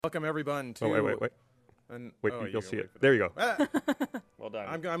Welcome everyone to. Oh, wait. Wait, oh, you'll see it. that. There you go. Ah, Well done.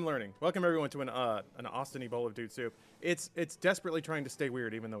 I'm learning. Welcome everyone to an Austin bowl of dude soup. It's desperately trying to stay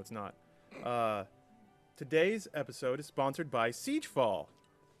weird, even though it's not. Today's episode is sponsored by Siegefall,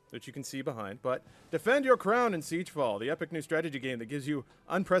 which you can see behind. But defend your crown in Siegefall, the epic new strategy game that gives you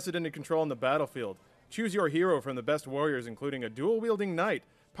unprecedented control on the battlefield. Choose your hero from the best warriors, including a dual-wielding knight,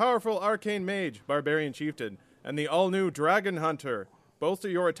 powerful arcane mage, barbarian chieftain, and the all-new dragon hunter. Bolster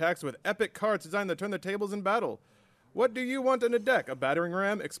your attacks with epic cards designed to turn the tables in battle. What do you want in a deck? A battering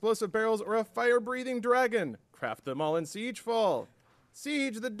ram, explosive barrels, or a fire-breathing dragon? Craft them all in Siegefall.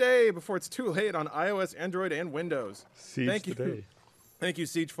 Siege the day before it's too late on iOS, Android, and Windows. Siege the day. Thank you,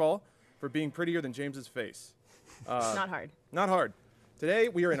 Siegefall, for being prettier than James's face. Not hard. Not hard. Today,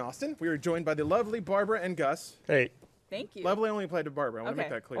 we are in Austin. We are joined by the lovely Barbara and Gus. Hey. Thank you. Lovely only applied to Barbara. I want to make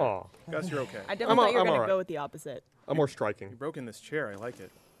Okay. that clear. Aw. Gus, you're okay. I definitely thought you were I'm going to alright. go with the opposite. I'm more striking. You broke in this chair. I like it.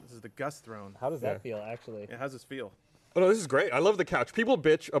 This is the Gus throne. How does Yeah. that feel, actually? Yeah, how's this feel? Oh, no, this is great. I love the couch. People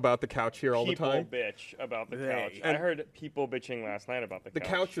bitch about the couch here all the time. People bitch about the They. couch. I heard people bitching last night about the The couch.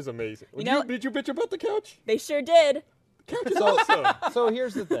 couch is amazing. know- Did you bitch about the couch? They sure did. Couch is awesome. So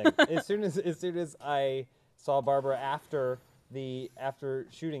here's the thing. As soon as I saw Barbara after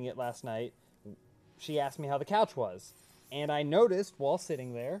shooting it last night, she asked me how the couch was, and I noticed while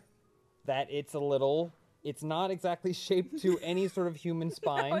sitting there that it's not exactly shaped to any sort of human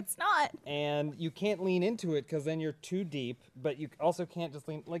spine. No, it's not. And you can't lean into it because then you're too deep. But you also can't just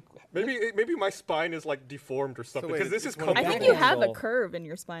lean like. Maybe my spine is like deformed or something wait, because this it's is one of I the- think back you have a angle. curve in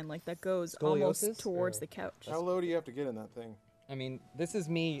your spine, like that goes Scoliosis? almost towards the couch. How low do you have to get in that thing? I mean, this is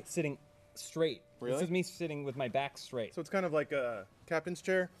me sitting straight. Really? This is me sitting with my back straight. So it's kind of like a captain's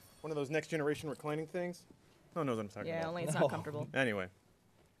chair, one of those next generation reclining things. No one knows what I'm talking Yeah, about. only it's No. not comfortable. Anyway,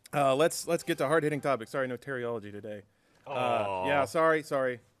 let's get to hard hitting topics. Sorry, no teriology today. Aw. Yeah,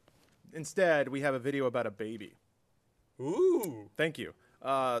 sorry. Instead, we have a video about a baby. Ooh. Thank you.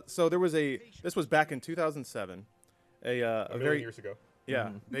 So this was back in 2007. A A million years ago.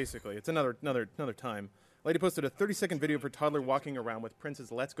 Yeah, basically. It's another time. Lady posted a 30-second video of her toddler walking around with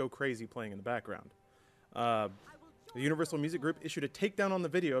Prince's Let's Go Crazy playing in the background. The Universal Music Group issued a takedown on the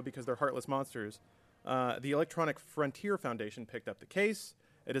video because they're heartless monsters. The Electronic Frontier Foundation picked up the case.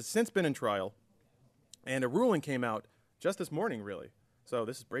 It has since been in trial. And a ruling came out just this morning, really. So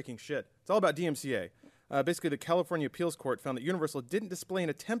this is breaking shit. It's all about DMCA. Basically, the California Appeals Court found that Universal didn't display an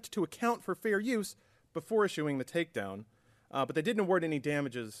attempt to account for fair use before issuing the takedown. But they didn't award any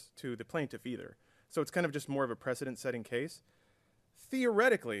damages to the plaintiff either. So it's kind of just more of a precedent-setting case.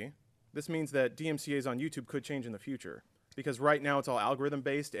 Theoretically, this means that DMCAs on YouTube could change in the future. Because right now it's all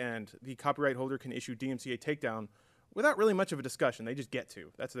algorithm-based, and the copyright holder can issue DMCA takedown without really much of a discussion. They just get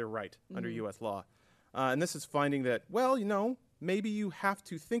to. That's their right under U.S. law. And this is finding that, well, maybe you have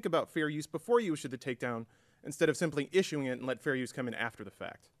to think about fair use before you issue the takedown instead of simply issuing it and let fair use come in after the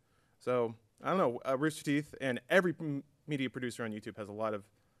fact. So, I don't know, Rooster Teeth and every media producer on YouTube has a lot of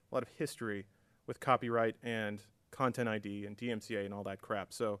history with copyright and content ID and DMCA and all that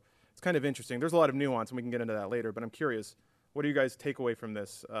crap. So it's kind of interesting. There's a lot of nuance, and we can get into that later, but I'm curious, what do you guys take away from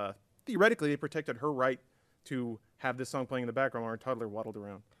this? Theoretically, they protected her right to have this song playing in the background while her toddler waddled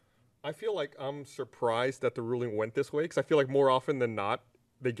around. I feel like I'm surprised that the ruling went this way because I feel like more often than not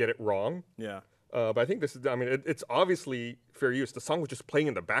they get it wrong. Yeah. But I think it's obviously fair use. The song was just playing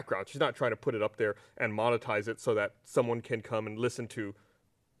in the background. She's not trying to put it up there and monetize it so that someone can come and listen to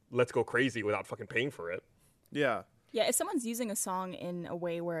Let's Go Crazy without fucking paying for it. Yeah. Yeah, if someone's using a song in a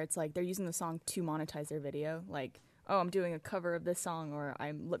way where it's like they're using the song to monetize their video, like, oh, I'm doing a cover of this song or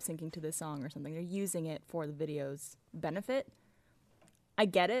I'm lip syncing to this song or something, they're using it for the video's benefit. I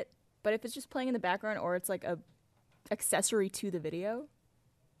get it, but if it's just playing in the background or it's like a accessory to the video,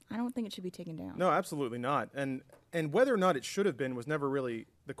 I don't think it should be taken down. No, absolutely not. And whether or not it should have been was never really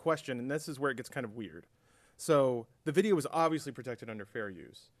the question, and this is where it gets kind of weird. So the video was obviously protected under fair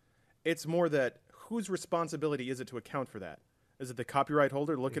use. It's more that whose responsibility is it to account for that? Is it the copyright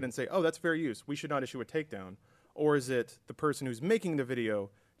holder to look at it and say, oh, that's fair use, we should not issue a takedown? Or is it the person who's making the video,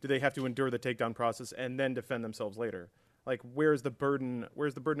 do they have to endure the takedown process and then defend themselves later? Like, where's the burden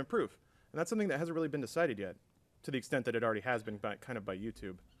of proof? And that's something that hasn't really been decided yet, to the extent that it already has been by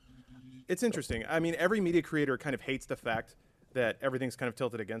YouTube. It's interesting. I mean, every media creator kind of hates the fact that everything's kind of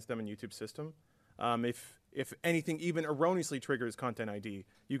tilted against them in YouTube's system. If anything even erroneously triggers Content ID,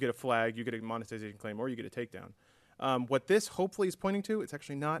 you get a flag, you get a monetization claim, or you get a takedown. What this hopefully is pointing to, it's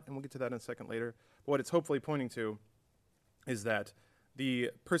actually not, and we'll get to that in a second later, but what it's hopefully pointing to is that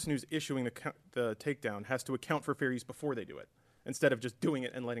the person who's issuing the takedown has to account for fair use before they do it. instead of just doing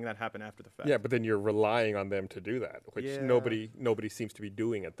it and letting that happen after the fact. Yeah, but then you're relying on them to do that, which Yeah. nobody seems to be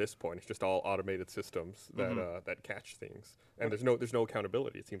doing at this point. It's just all automated systems that that catch things, and there's no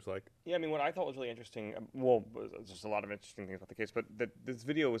accountability. It seems like. Yeah, I mean, what I thought was really interesting, there's just a lot of interesting things about the case, but this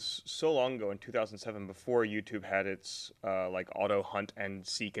video was so long ago in 2007, before YouTube had its like auto hunt and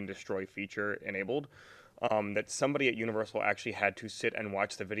seek and destroy feature enabled, that somebody at Universal actually had to sit and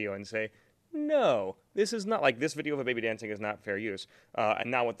watch the video and say, no, this is not, like, this video of a baby dancing is not fair use. And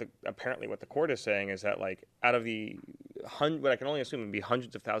now apparently what the court is saying is that, like, out of the what I can only assume would be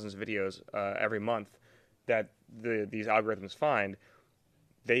hundreds of thousands of videos every month that these algorithms find,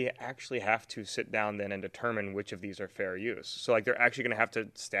 they actually have to sit down then and determine which of these are fair use. So, like, they're actually going to have to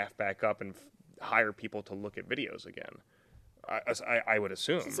staff back up and hire people to look at videos again. I would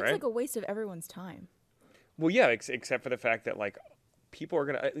assume, It seems right? like a waste of everyone's time. Well, yeah, except for the fact that, like, people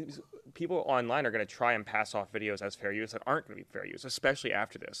online are gonna try and pass off videos as fair use that aren't gonna be fair use, especially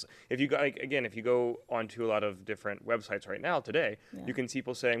after this. If you go, like, again, if you go onto a lot of different websites right now today, you can see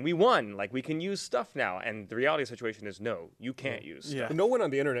people saying, "We won, like, we can use stuff now," and the reality of the situation is, no, you can't use stuff. Yeah. No one on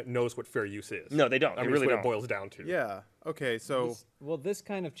the internet knows what fair use is. No, they don't. I They mean, really that's what don't. it boils down to. Yeah. Okay. So This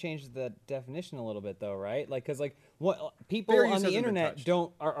kind of changes the definition a little bit, though, right? Like, because like what people Fair use on the hasn't been internet touched.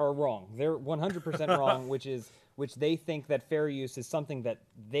 are wrong. They're 100% wrong, which they think that fair use is something that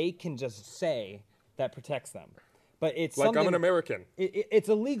they can just say that protects them. But it's Like, I'm something, an American. It's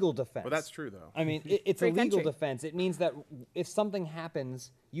a legal defense. well, that's true though. I mean, it's a Free legal country. defense. It means that if something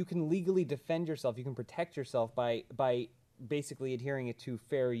happens, you can legally defend yourself. You can protect yourself by basically adhering it to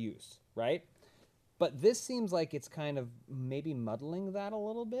fair use, right? But this seems like it's kind of maybe muddling that a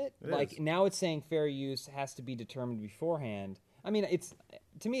little bit. It is. Now it's saying fair use has to be determined beforehand. I mean,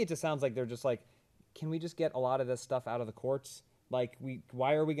 to me it just sounds like they're just like, can we just get a lot of this stuff out of the courts? Like,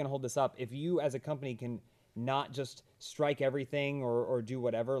 why are we going to hold this up? If you as a company can not just strike everything or do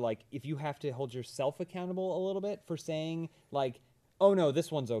whatever, like, if you have to hold yourself accountable a little bit for saying, like, oh no,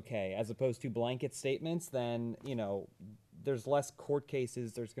 this one's okay, as opposed to blanket statements, then, there's less court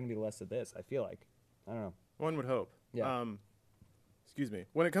cases. There's going to be less of this, I feel like. I don't know. One would hope. Yeah. Excuse me.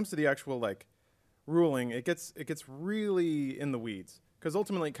 When it comes to the actual like ruling, it gets really in the weeds because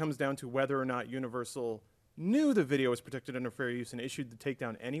ultimately it comes down to whether or not Universal knew the video was protected under fair use and issued the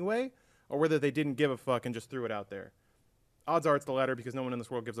takedown anyway, or whether they didn't give a fuck and just threw it out there. Odds are it's the latter because no one in this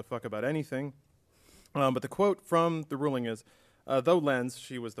world gives a fuck about anything. But the quote from the ruling is, though Lenz,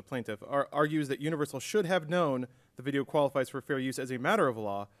 she was the plaintiff, argues that Universal should have known the video qualifies for fair use as a matter of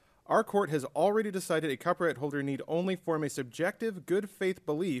law, our court has already decided a copyright holder need only form a subjective good faith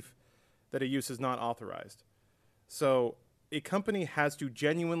belief that a use is not authorized. So a company has to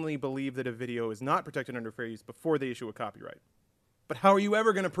genuinely believe that a video is not protected under fair use before they issue a copyright. But how are you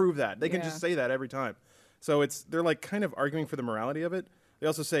ever going to prove that? They can Yeah. just say that every time. So they're like kind of arguing for the morality of it. They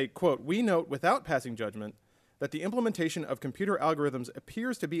also say, quote, "We note without passing judgment that the implementation of computer algorithms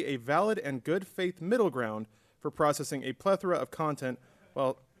appears to be a valid and good faith middle ground for processing a plethora of content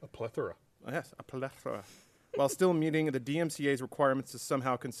while A plethora. yes, a plethora, while still meeting the DMCA's requirements to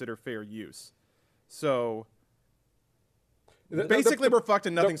somehow consider fair use." So basically, we're fucked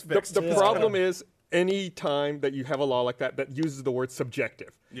and nothing's fixed. The problem is any time that you have a law like that uses the word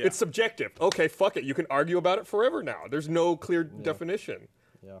subjective. Yeah. It's subjective. Okay, fuck it. You can argue about it forever now. There's no clear definition.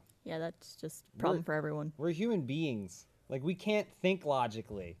 Yeah. Yeah, that's just a problem for everyone. We're human beings. Like, we can't think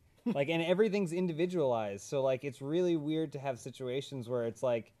logically. Like, and everything's individualized. So, like, it's really weird to have situations where it's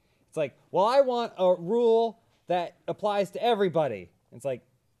like, well, I want a rule that applies to everybody. It's like,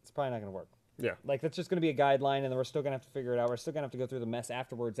 it's probably not going to work. Yeah. Like, that's just going to be a guideline, and then we're still going to have to figure it out. We're still going to have to go through the mess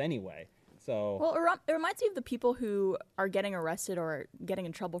afterwards anyway. So, Well, it reminds me of the people who are getting arrested or getting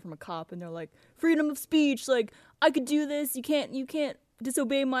in trouble from a cop, and they're like, freedom of speech, like, I could do this, you can't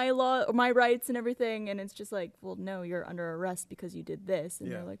disobey my law or my rights and everything, and it's just like, well, no, you're under arrest because you did this, and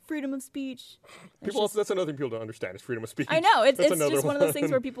Yeah. they're like, freedom of speech. And People also, that's another thing people don't understand is freedom of speech. I know, it's That's another just one of those things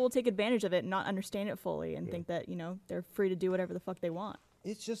where people will take advantage of it and not understand it fully and think that, they're free to do whatever the fuck they want.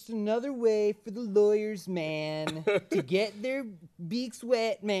 it's just another way for the lawyers, man, to get their beaks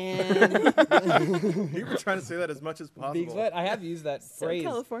wet, man. You were trying to say that as much as possible. Beaks wet. I have used that So phrase.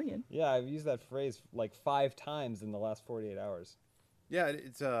 Californian. Yeah, I've used that phrase like 5 times in the last 48 hours. Yeah,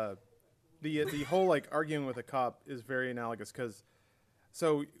 it's the whole like arguing with a cop is very analogous because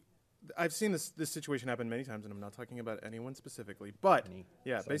I've seen this situation happen many times, and I'm not talking about anyone specifically, but Me.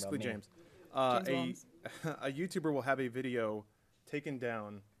 yeah, Sorry basically about me. James. James A YouTuber will have a video taken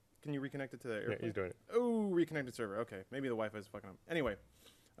down. Can you reconnect it to the airplane? Yeah, he's doing it. Oh, reconnected server. Okay, maybe the Wi-Fi is fucking up. Anyway,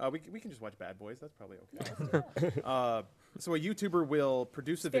 we can just watch Bad Boys. That's probably okay. So a YouTuber will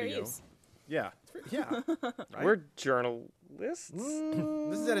produce a Fair video. use. Yeah, yeah. Right? We're journalists.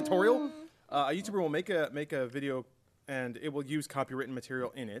 This is editorial. A YouTuber will make a video, and it will use copywritten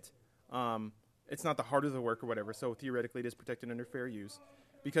material in it. It's not the heart of the work or whatever, so theoretically it is protected under fair use.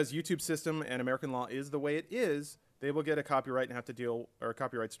 Because YouTube's system and American law is the way it is, they will get a copyright and have to deal, or a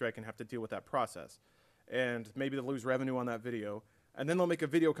copyright strike and have to deal with that process. And maybe they'll lose revenue on that video. And then they'll make a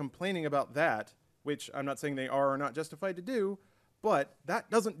video complaining about that, which I'm not saying they are or not justified to do, but that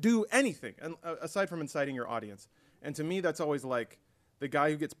doesn't do anything aside from inciting your audience. And to me, that's always like the guy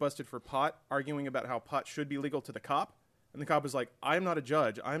who gets busted for pot arguing about how pot should be legal to the cop. And the cop is like, I'm not a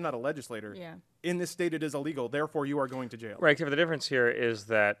judge. I'm not a legislator. Yeah. In this state, it is illegal. Therefore, you are going to jail. Right, except for the difference here is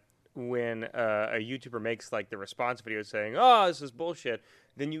that when a YouTuber makes like the response video saying, "Oh, this is bullshit,"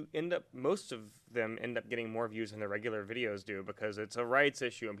 then most of them end up getting more views than the regular videos do because it's a rights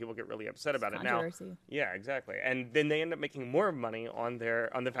issue and people get really upset about it now. Controversy. Yeah, exactly. And then they end up making more money on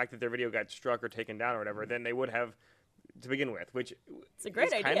the fact that their video got struck or taken down or whatever than they would have to begin with, which It's a great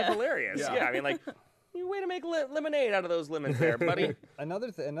is kind idea. of hilarious. Yeah, I mean, like, way to make lemonade out of those lemons there, buddy.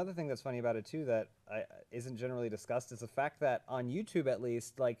 Another thing that's funny about it too that isn't generally discussed is the fact that on YouTube at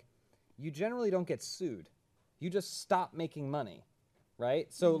least, like, you generally don't get sued. You just stop making money,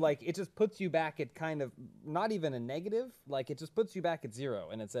 right? So like it just puts you back at kind of not even a negative, like it just puts you back at zero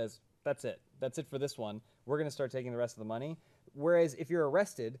and it says that's it for this one. We're gonna start taking the rest of the money. Whereas if you're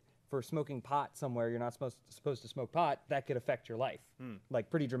arrested for smoking pot somewhere you're not supposed to smoke pot, that could affect your life, like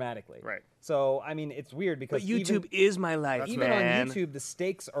pretty dramatically. Right. So I mean, it's weird because is my life, even on YouTube, the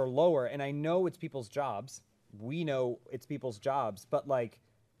stakes are lower, and I know it's people's jobs. We know it's people's jobs, but like,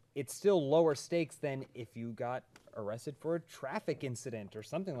 it's still lower stakes than if you got arrested for a traffic incident or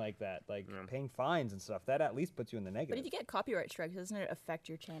something like that, like paying fines and stuff. That at least puts you in the But negative. if you get copyright strikes, doesn't it affect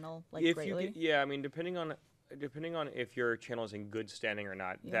your channel like If greatly? you get, yeah, I mean, depending on if your channel is in good standing or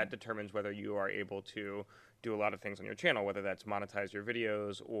not, that determines whether you are able to do a lot of things on your channel, whether that's monetize your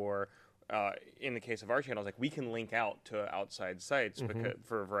videos or in the case of our channels, like we can link out to outside sites because,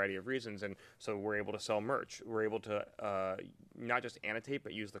 for a variety of reasons, and so we're able to sell merch. We're able to not just annotate,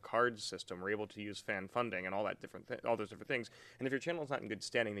 but use the cards system. We're able to use fan funding and all that all those different things. And if your channel is not in good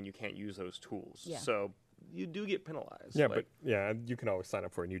standing, then you can't use those tools. Yeah. So you do get penalized. Yeah, like, you can always sign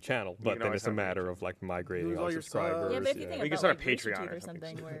up for a new channel, but can then always it's a sign up for a matter new of like migrating Lose all all your subscribers. subs. Yeah, but if you think We can about start like a Rooster Patreon Teeth or or something.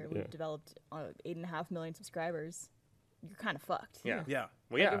 something where Yeah. we've developed 8.5 million subscribers, you're kind of fucked. yeah. Yeah.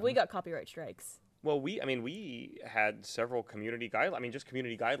 Well, Like, yeah. if we got copyright strikes. Well, we had several community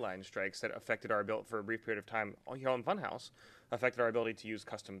guideline strikes that affected our ability for a brief period of time here on Funhouse, affected our ability to use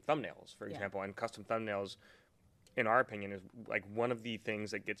custom thumbnails, for Yeah. example. And custom thumbnails, in our opinion, is like one of the things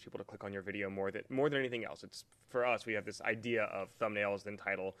that gets people to click on your video more than anything else. It's for us, we have this idea of thumbnails, then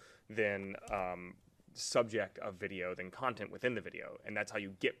title, then subject of video, then content within the video, and that's how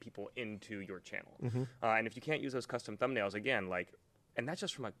you get people into your channel. And if you can't use those custom thumbnails, again, like. And that's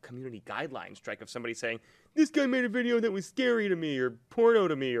just from a community guideline strike of somebody saying, this guy made a video that was scary to me or porno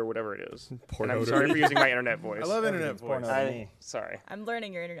to me or whatever it is. Porno And I'm to sorry me. for using my internet voice. I love internet Everything's porno voice. to me. Sorry. I'm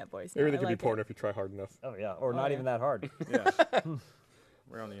learning your internet voice. Now. Everything I can like be porno it. if you try hard enough. Oh yeah, or not yeah. even that hard. Yeah.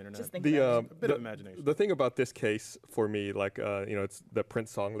 We're on the internet. Just think The about it. A bit of imagination. the thing about this case for me, like it's the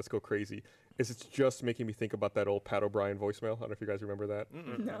Prince song "Let's Go Crazy," is it's just making me think about that old Pat O'Brien voicemail. I don't know if you guys remember that.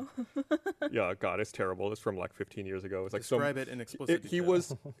 No. Yeah, God, it's terrible. It's from like 15 years ago. It's like Describe it in explicit he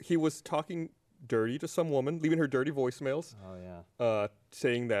detail. he was talking dirty to some woman, leaving her dirty voicemails, Oh yeah.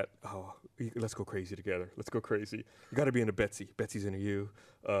 saying that, let's go crazy together. Let's go crazy. You got to be into Betsy. Betsy's into you.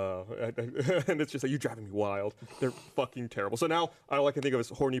 And it's just like, you're driving me wild. They're fucking terrible. So now all I can think of is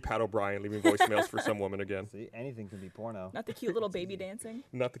horny Pat O'Brien leaving voicemails for some woman again. See, anything can be porno. Not the cute little baby dancing.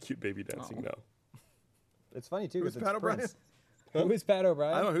 Not the cute baby dancing, Oh. no. It's funny too Who's because Pat it's O'Brien? Prince. Who is Pat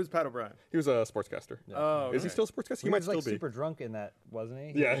O'Brien? I don't know who's Pat O'Brien. He was a sportscaster. Oh, Is he okay. still a sportscaster? He, He might was still like be. super drunk in that, wasn't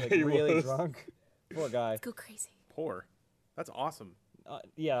he? Yeah, was, like, he really was. drunk. Poor guy. Go crazy. Poor. That's awesome.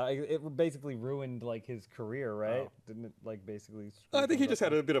 Yeah, it basically ruined like his career, right? Didn't it like basically? I think he just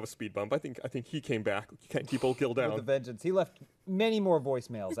had a bit of a speed bump. I think he came back. You can't keep old Gil with a down. vengeance. He left many more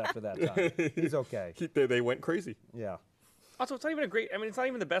voicemails after that time. He's okay. They went crazy. Yeah. Also, it's not even it's not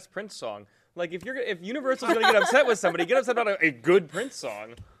even the best Prince song. Like, if Universal's gonna get upset with somebody, get upset about a good Prince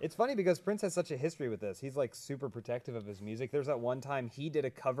song. It's funny because Prince has such a history with this. He's like super protective of his music. There's that one time he did a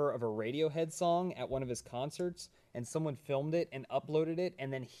cover of a Radiohead song at one of his concerts, and someone filmed it and uploaded it,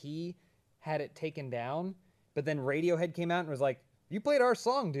 and then he had it taken down. But then Radiohead came out and was like, "You played our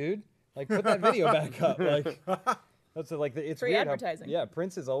song, dude. Like, put that video back up." Like, that's like it's Free weird how- advertising. yeah,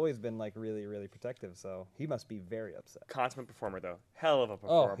 Prince has always been like really, really protective. So he must be very upset. Consummate performer, though. Hell of a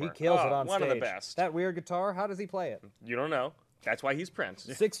Oh, performer. he kills it on one stage. of the best. That weird guitar. How does he play it? You don't know. That's why he's Prince.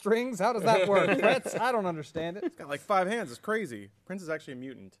 6 strings? How does that work? Frets? I don't understand it. He's got like 5 hands. It's crazy. Prince is actually a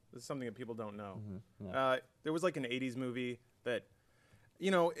mutant. This is something that people don't know. There was like an 80s movie that,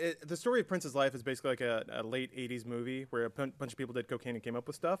 the story of Prince's life is basically like a late 80s movie where a bunch of people did cocaine and came up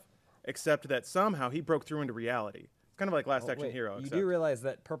with stuff, except that somehow he broke through into reality. It's kind of like Last Action Wait, Hero. you except- do realize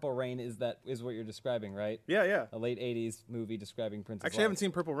that Purple Rain is what you're describing, right? Yeah. A late 80s movie describing Prince's Actually, I haven't life.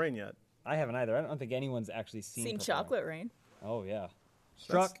 seen Purple Rain yet. I haven't either. I don't think anyone's actually seen Seen Purple Chocolate Rain. Rain. Oh, yeah.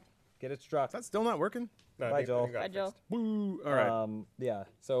 Struck. Get it struck. Is that still not working? No, I Bye, think- I Joel. think I Bye, got Joel. fixed. Woo! All right. Yeah.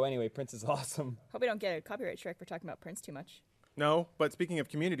 So anyway, Prince is awesome. Hope we don't get a copyright strike for talking about Prince too much. No, but speaking of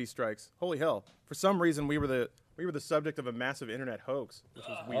community strikes, holy hell! For some reason, we were the subject of a massive internet hoax, which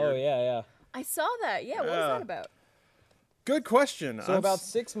was weird. Oh, yeah. I saw that. Yeah, what was Yeah. that about? Good question. So about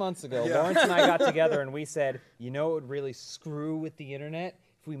 6 months ago, Lawrence and I got together and we said, it would really screw with the internet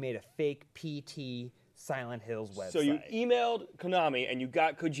if we made a fake PT Silent Hills website. So you emailed Konami and you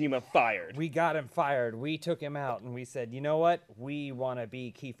got Kojima fired. We got him fired. We took him out and we said, you know what? We want to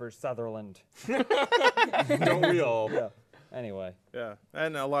be Kiefer Sutherland. Don't we all? Yeah. Anyway. Yeah,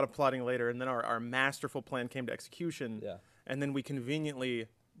 and a lot of plotting later, and then our masterful plan came to execution. Yeah. And then we conveniently,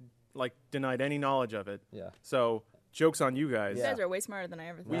 denied any knowledge of it. Yeah. So jokes on you guys. You Yeah. guys are way smarter than I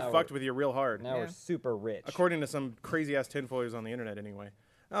ever We thought. Now fucked with you real hard. Now Yeah. we're super rich. According to some crazy ass tinfoilers on the internet, anyway.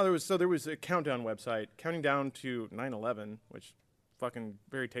 There was a countdown website counting down to 9/11, which fucking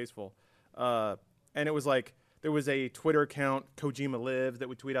very tasteful. And it was like there was a Twitter account, Kojima Lives, that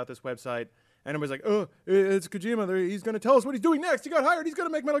would tweet out this website, and it was like, oh, it's Kojima. He's gonna tell us what he's doing next. He got hired. He's gonna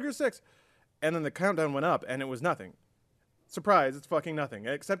make Metal Gear 6. And then the countdown went up, and it was nothing. Surprise! It's fucking nothing.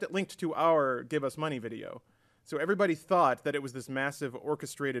 Except it linked to our Give Us Money video. So everybody thought that it was this massive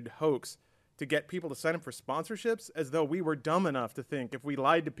orchestrated hoax to get people to sign up for sponsorships, as though we were dumb enough to think if we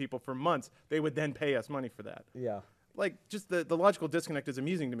lied to people for months, they would then pay us money for that. Yeah. Just the logical disconnect is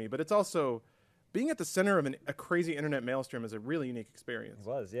amusing to me, but it's also being at the center of a crazy internet maelstrom is a really unique experience. It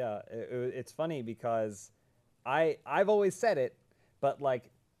was, yeah. It's funny because I've always said it, but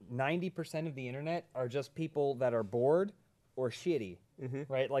 90% of the internet are just people that are bored or shitty,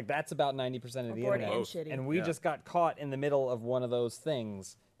 right? That's about 90% of the bored internet. and shitty. And we Yeah. just got caught in the middle of one of those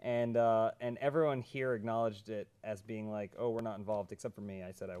things. And everyone here acknowledged it as being like, "Oh, we're not involved," except for me.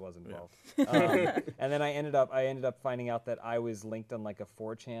 I said I was involved. And then I ended up finding out that I was linked on a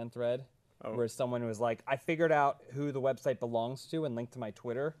 4chan thread, where someone was like, "I figured out who the website belongs to and linked to my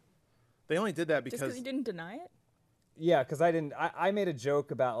Twitter." They only did that Just because because you didn't deny it? Yeah, because I didn't. I made a joke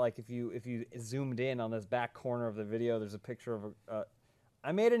about if you zoomed in on this back corner of the video, there's a picture of a.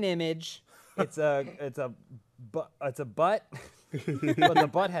 I made an image. It's a butt, but the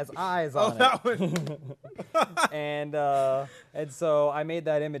butt has eyes on it. that one. And so I made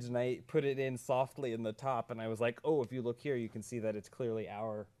that image and I put it in softly in the top, and I was like, "Oh, if you look here, you can see that it's clearly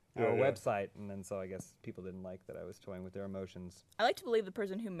our Yeah. website." And then so I guess people didn't like that I was toying with their emotions. I like to believe the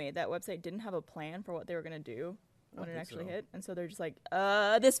person who made that website didn't have a plan for what they were going to do when it think actually so. hit. And so they're just like,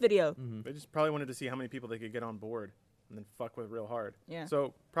 this video. They just probably wanted to see how many people they could get on board and then fuck with real hard. Yeah.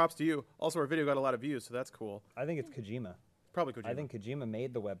 So props to you. Also, our video got a lot of views, so that's cool. I think it's Kojima. Probably Kojima. I think Kojima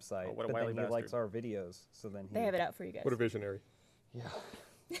made the website, Oh, what a but whiny then he likes bastard. our videos, so then he. They have it out for you guys. What a visionary. Yeah.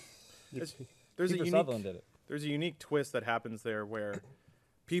 There's a Kiefer unique Sutherland did it. there's a unique twist that happens there where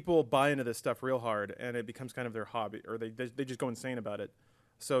people buy into this stuff real hard and it becomes kind of their hobby, or they just go insane about it.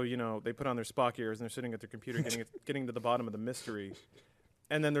 So they put on their Spock ears and they're sitting at their computer getting to the bottom of the mystery,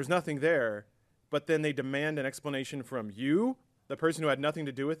 and then there's nothing there, but then they demand an explanation from you, the person who had nothing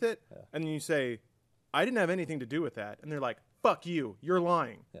to do with it, and then you say, "I didn't have anything to do with that," and they're like, "Fuck you, you're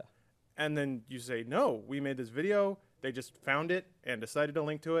lying." Yeah. And then you say, "No, we made this video. They just found it and decided to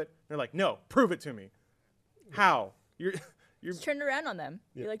link to it." They're like, "No, prove it to me." How? You're Just turn around on them.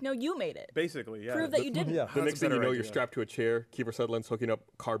 You're like, no, you made it. basically, yeah. Prove that you didn't. Yeah. The That's next a thing you better know, you're idea. strapped to a chair. Kiefer Sutherland's hooking up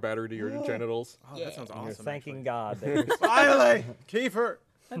car battery to your genitals. Oh, Yeah. that sounds You're awesome. thanking God. That you're actually. Finally, Kiefer.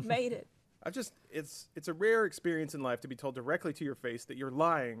 I've made it. It's a rare experience in life to be told directly to your face that you're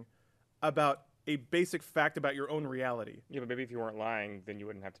lying about a basic fact about your own reality. Yeah, but maybe if you weren't lying, then you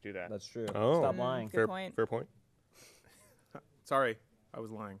wouldn't have to do that. That's true. Oh. Stop lying. Good point. Fair point. Sorry, I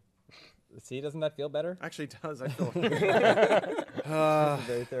was lying. See, doesn't that feel better? Actually, it does. I feel It's a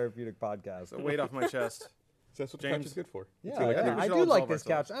very therapeutic podcast. a weight off my chest. That's what the James. couch is good for. Yeah, feel like yeah, you're- we I should do all like absolve this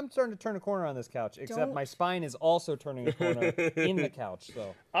ourselves. couch. I'm starting to turn a corner on this couch, except Don't- my spine is also turning a corner in the couch.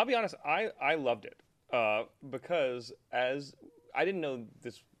 So I'll be honest, I loved it because as I didn't know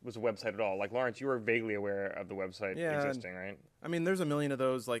this was a website at all. Like Lawrence, you were vaguely aware of the website Yeah, and- existing, right? I mean, there's a million of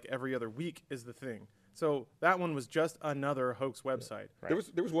those like every other week is the thing. So that one was just another hoax website. Right.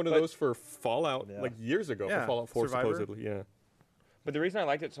 There was one of But- those for Fallout Yeah. like years ago Yeah, for Fallout 4 Survivor. supposedly. Yeah. But the reason I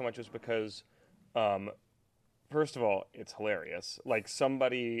liked it so much was because, first of all, it's hilarious. Like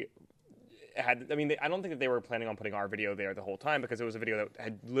somebody had, I mean, I don't think that they were planning on putting our video there the whole time because it was a video that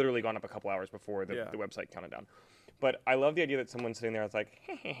had literally gone up a couple hours before the website counted down. But I love the idea that someone's sitting there and it's like,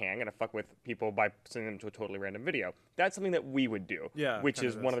 hey, I'm going to fuck with people by sending them to a totally random video. That's something that we would do, which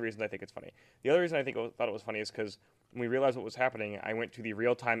is one of the reasons I think it's funny. The other reason I thought it was funny is because when we realized what was happening, I went to the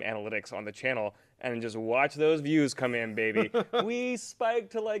real-time analytics on the channel and just watch those views come in, baby. We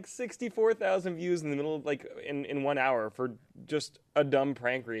spiked to like 64,000 views in the middle, like in 1 hour for just a dumb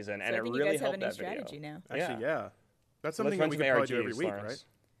prank reason, So and I it think really you guys have helped a new that video. strategy now. Actually, yeah. That's So something let's that we run could some probably do every ARGs, week, Lawrence.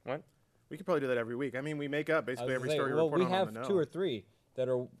 right? What? We could probably do that every week. I mean, we make up I was basically gonna every say, story well, report we on have the know. 2 or 3 that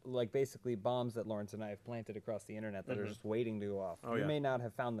are like basically bombs that Lawrence and I have planted across the internet that are just waiting to go off. Oh, We yeah. may not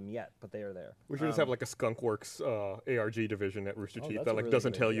have found them yet, but they are there. We should just have like a Skunkworks ARG division at Rooster Oh, Teeth that's that a like really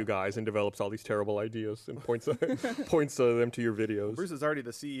doesn't good tell you idea. guys and develops all these terrible ideas and points points them to your videos. Bruce is already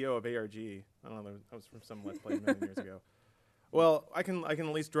the CEO of ARG. I don't know. That was from some Let's Play many years ago. Well, I can at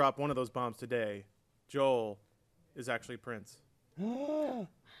least drop one of those bombs today. Joel is actually Prince.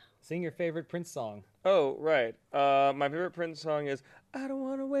 Sing your favorite Prince song. Oh, right. My favorite Prince song is "I Don't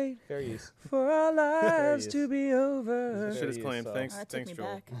Want to Wait Fair use. for Our Lives use. to Be Over." Fair Shit is use, claimed. so- Thanks, Oh, that took thanks, me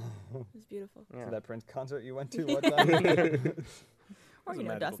Joel. back. It was beautiful. Yeah. To that Prince concert you went to one time. Or, was you a know,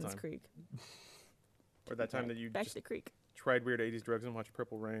 magical Dawson's time. Creek. Or that time that you Back just to the creek. tried weird 80s drugs and watched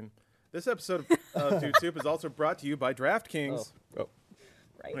Purple Rain. This episode of Dude Soup is also brought to you by DraftKings. Oh,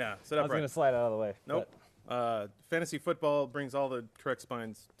 Right. Yeah, set I up was right. going to slide out of the way. Nope. Fantasy football brings all the correct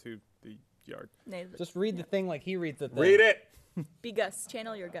spines to the yard. No, but Just read the thing like he reads the thing. read it. be Gus.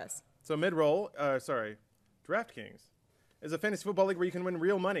 Channel your Gus. So DraftKings is a fantasy football league where you can win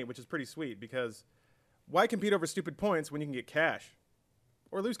real money, which is pretty sweet because why compete over stupid points when you can get cash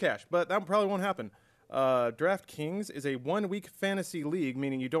or lose cash? But that probably won't happen. DraftKings is a 1-week fantasy league,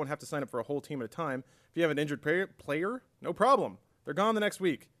 meaning you don't have to sign up for a whole team at a time. If you have an injured player, no problem. They're gone the next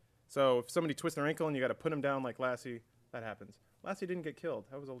week. So if somebody twists their ankle and you got to put them down like Lassie, that happens. Lassie didn't get killed.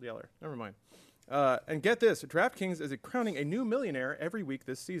 That was Old Yeller. Never mind. And get this, DraftKings is crowning a new millionaire every week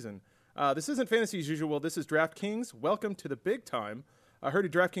this season. This isn't fantasy as usual. This is DraftKings. Welcome to the big time. Hurry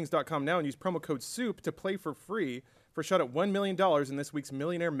to DraftKings.com now and use promo code SOUP to play for free for a shot at $1 million in this week's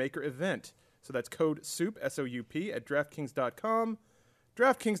Millionaire Maker event. So that's code SOUP, S-O-U-P, at DraftKings.com.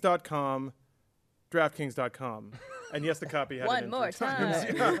 DraftKings.com. DraftKings.com. And yes, the copy had it One in more 3 times.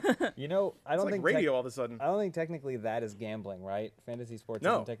 time. Yeah. You know, I It's don't like think radio all of a sudden. I don't think technically that is gambling, right? Fantasy sports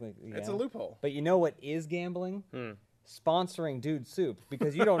No, isn't technically it's a gambling. loophole. But you know what is gambling? Sponsoring Dude Soup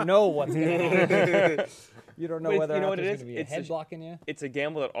because you don't know what's going to happen. You don't know But whether you or know not what it there's is? going to be a It's head a- blocking you. It's a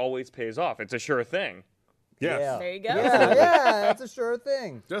gamble that always pays off. It's a sure thing. Yes. Yeah. There you go. Yeah, that's a sure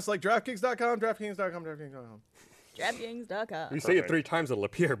thing. Just like DraftKings.com, DraftKings.com, DraftKings.com. DraftKings.com. You say it Perfect. 3 times, it'll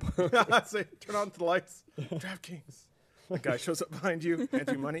appear. Say, turn on the lights. DraftKings. The guy shows up behind you,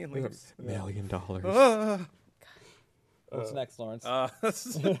 hands you money, and leaves. $1 million. What's next, Lawrence?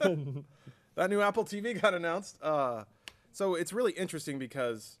 That new Apple TV got announced. So it's really interesting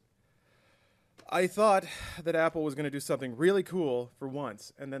because I thought that Apple was going to do something really cool for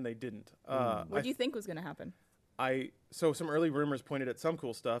once, and then they didn't. What do you think was going to happen? So some early rumors pointed at some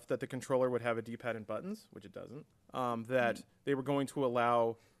cool stuff, that the controller would have a D-pad and buttons, which it doesn't. That they were going to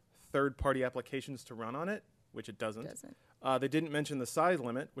allow third-party applications to run on it, which it doesn't. They didn't mention the size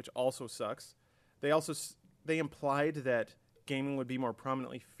limit, which also sucks. They also they implied that gaming would be more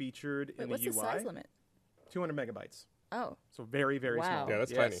prominently featured Wait, in what's the the UI. size limit? 200 megabytes. Oh, So very, very Wow. small. Yeah,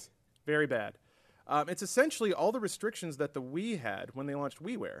 that's Yes. tiny. Very bad. It's essentially all the restrictions that the Wii had when they launched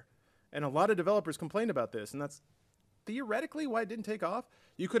WiiWare. And a lot of developers complained about this, and that's theoretically why it didn't take off.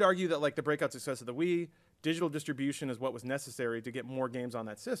 You could argue that like the breakout success of the Wii, digital distribution is what was necessary to get more games on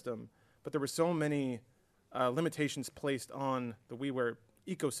that system, but there were so many limitations placed on the WiiWare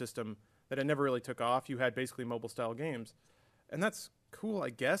ecosystem that it never really took off. You had basically mobile-style games. And that's cool, I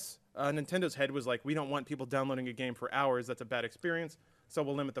guess. Nintendo's head was like, we don't want people downloading a game for hours. That's a bad experience. So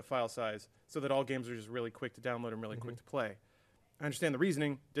we'll limit the file size so that all games are just really quick to download and really quick to play. I understand the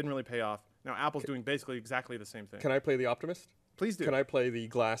reasoning. Didn't really pay off. Now Apple's doing basically exactly the same thing. Can I play the optimist? Please do. Can I play the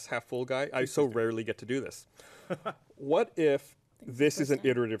glass half full guy? I so rarely get to do this. What if this is an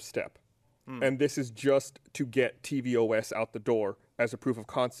iterative step? And this is just to get tvOS out the door as a proof of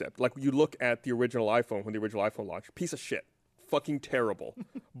concept. Like you look at the original iPhone when the original iPhone launched, piece of shit. Fucking terrible.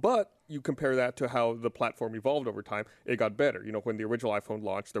 But you compare that to how the platform evolved over time, it got better. You know, when the original iPhone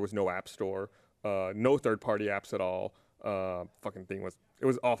launched, there was no app store, no third-party apps at all. Fucking thing was It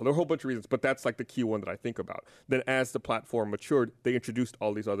was awful. There were a whole bunch of reasons, but that's like the key one that I think about. Then as the platform matured, they introduced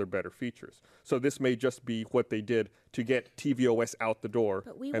all these other better features. So this may just be what they did to get tvOS out the door.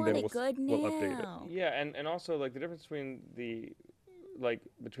 But we and want then it good we'll update it. now. Yeah, and also like the difference between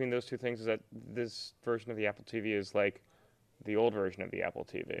between those two things is that this version of the Apple TV is like the old version of the Apple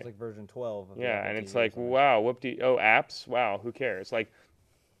TV. It's like version 12. Of the Yeah, Apple and TV it's or like, something. wow, apps? Wow, who cares? Like,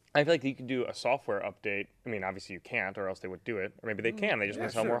 I feel like you can do a software update. I mean, obviously you can't, or else they would do it. Or maybe they can. They just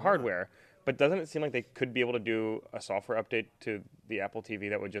want to sell sure, more why not? hardware. But doesn't it seem like they could be able to do a software update to the Apple TV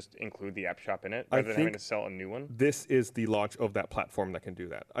that would just include the App Shop in it, I rather than having think to sell a new one? This is the launch of that platform that can do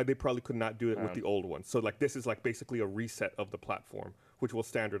that. They probably could not do it with the old one. So like this is like basically a reset of the platform, which will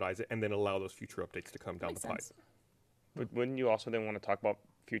standardize it and then allow those future updates to come down Makes the pipe. sense. But wouldn't you also then want to talk about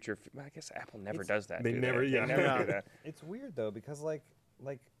future? Well, I guess Apple never does that. they do never- They yeah. never Yeah. do that. It's weird though because like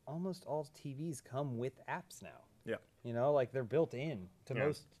almost all TVs come with apps now. Yeah. You know, like they're built in to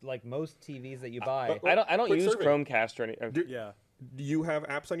Yeah. most TVs that you buy. but- I don't quick use survey. Chromecast or any. Yeah. Do you have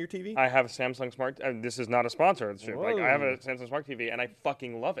apps on your TV? I have a Samsung Smart. This is not a sponsor. It's like I have a Whoa. Samsung Smart TV, and I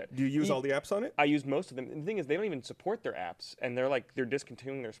fucking love it. Do you use all the apps on it? I use most of them. And the thing is, they don't even support their apps, and they're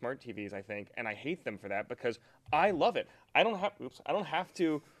discontinuing their smart TVs, I think, and I hate them for that because I love it. I don't have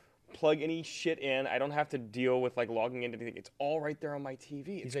to plug any shit in. I don't have to deal with like logging into anything. It's all right there on my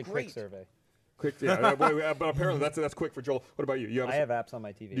TV. It's He's a great. quick survey. Quick, yeah. But apparently that's quick for Joel. What about you? You I have apps on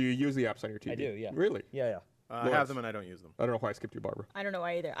my TV. Do you use the apps on your TV? I do, yeah. Really? Yeah. I Lawrence. have them and I don't use them. I don't know why I skipped you, Barbara. I don't know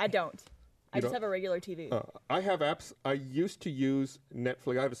why either. I don't. I You just don't? have a regular TV. I have apps. I used to use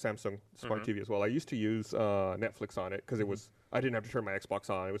Netflix. I have a Samsung Smart TV as well. I used to use Netflix on it because it was. I didn't have to turn my Xbox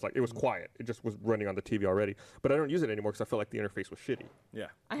on. It was quiet. It just was running on the TV already. But I don't use it anymore because I felt like the interface was shitty. Yeah.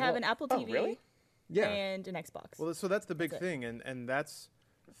 I have an Apple TV really? Yeah. and an Xbox. Well, so that's the big That's it. thing, and that's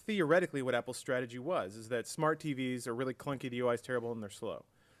theoretically what Apple's strategy was: is that smart TVs are really clunky, the UI is terrible, and they're slow.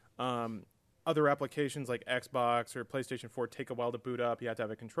 Other applications like Xbox or PlayStation 4 take a while to boot up. You have to have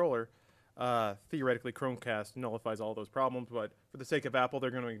a controller. Theoretically, Chromecast nullifies all those problems, but for the sake of Apple,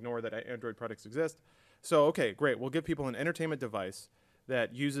 they're going to ignore that Android products exist. So, okay, great. We'll give people an entertainment device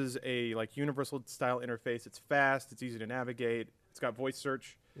that uses a like universal style interface. It's fast. It's easy to navigate. It's got voice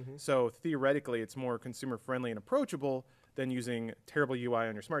search. So theoretically, it's more consumer friendly and approachable than using terrible UI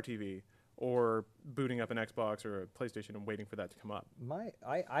on your smart TV or booting up an Xbox or a PlayStation and waiting for that to come up.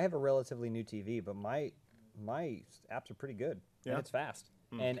 I have a relatively new TV, but my apps are pretty good. Yeah? And it's fast.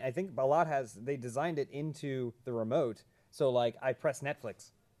 And I think a lot they designed it into the remote. So like I press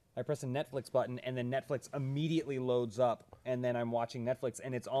Netflix. I press a Netflix button and then Netflix immediately loads up and then I'm watching Netflix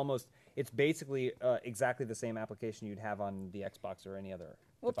and it's basically exactly the same application you'd have on the Xbox or any other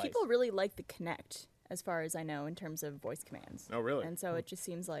Well, device. people really like the Kinect, as far as I know, in terms of voice commands. Oh, really? And so it just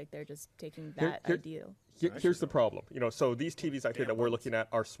seems like they're just taking Here- that here- ideal. Here's the problem. So these TVs out here that we're looking at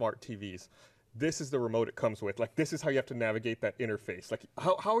are smart TVs. This is the remote it comes with. Like, this is how you have to navigate that interface. Like,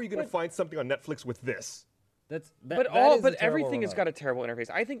 how are you going to find something on Netflix with this? That But is but a terrible everything has remote. got a terrible interface.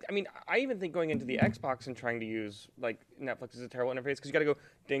 I even think going into the Xbox and trying to use like Netflix is a terrible interface because you got to go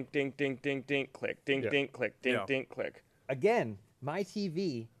dink dink dink dink dink click dink Yeah. dink click dink Yeah. dink click. Again, my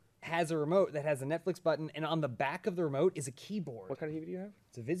TV has a remote that has a Netflix button, and on the back of the remote is a keyboard. What kind of TV do you have?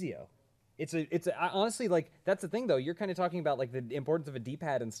 It's a Vizio. Honestly, like, that's the thing, though. You're kind of talking about, like, the importance of a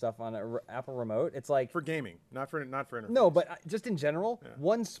D-pad and stuff on an Apple remote. It's like, For gaming, not for interface. no, but just in general,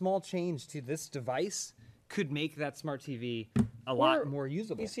 one small change to this device could make that smart TV a lot more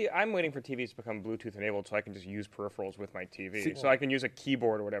usable. You see, I'm waiting for TVs to become Bluetooth enabled so I can just use peripherals with my TV. So I can use a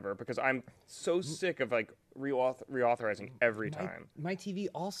keyboard or whatever because I'm so sick of like reauthorizing every time. My TV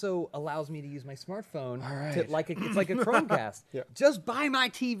also allows me to use my smartphone to it's like a Chromecast. Just buy my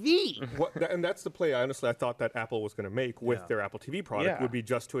TV. And that's the play. I thought that Apple was going to make with Yeah. their Apple TV product Yeah. would be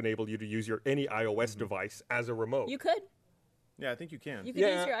just to enable you to use your any iOS device as a remote. You could. Yeah, I think you can. You could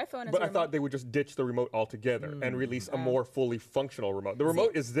use your iPhone as but a I remote. thought they would just ditch the remote altogether and release a more fully functional remote. The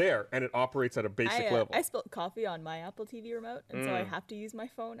remote is there and it operates at a basic level. I spilled coffee on my Apple TV remote, and so I have to use my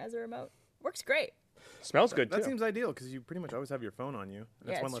phone as a remote. Works great. Smells good That too. seems ideal because you pretty much always have your phone on you.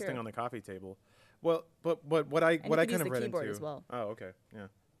 That's Yeah, one it's less true. thing on the coffee table. Well, but what I you kind can use of the read keyboard into as well. Oh, okay, yeah.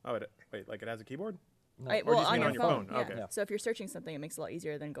 Oh, wait, like it has a keyboard? Right, Or well, just on mean your on your phone. phone. Yeah. Okay. Yeah. So if you're searching something, it makes it a lot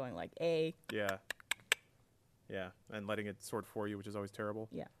easier than going like A. Yeah, and letting it sort for you, which is always terrible.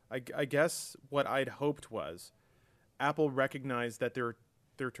 Yeah. I guess what I'd hoped was Apple recognized that their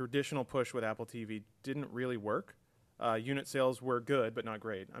traditional push with Apple TV didn't really work. Unit sales were good, but not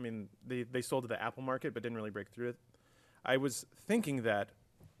great. I mean, they sold to the Apple market, but didn't really break through it. I was thinking that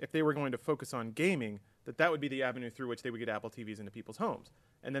if they were going to focus on gaming, that would be the avenue through which they would get Apple TVs into people's homes.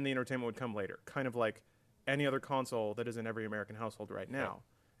 And then the entertainment would come later. Kind of like any other console that is in every American household right now.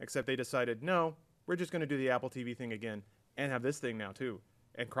 Except they decided, no, we're just going to do the Apple TV thing again and have this thing now too,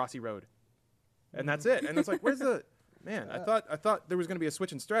 and Crossy Road, and that's it. And it's like, where's the man? I thought there was going to be a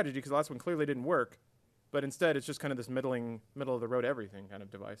switch in strategy because the last one clearly didn't work, but instead it's just kind of this middle of the road everything kind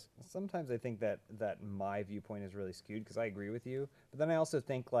of device. Sometimes I think that my viewpoint is really skewed because I agree with you, but then I also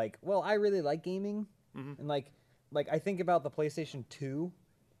think like, well, I really like gaming, and like I think about the PlayStation 2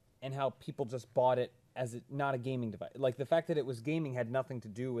 and how people just bought it as not a gaming device. Like the fact that it was gaming had nothing to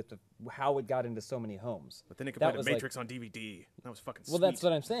do with how it got into so many homes. But then it could That play the was like- Matrix on DVD. That was fucking Well, sweet. that's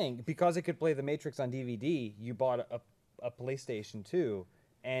what I'm saying. Because it could play the Matrix on DVD, you bought a PlayStation 2.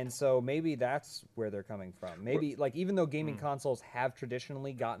 And so maybe that's where they're coming from. Maybe, like, even though gaming consoles have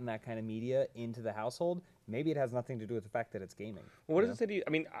traditionally gotten that kind of media into the household, maybe it has nothing to do with the fact that it's gaming. Well, what does it say to you?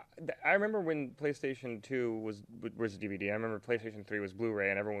 I mean, I remember when PlayStation 2 was DVD. I remember PlayStation 3 was Blu-ray,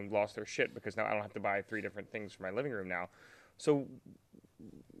 and everyone lost their shit because now I don't have to buy 3 different things for my living room now. So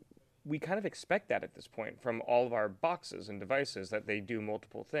we kind of expect that at this point from all of our boxes and devices that they do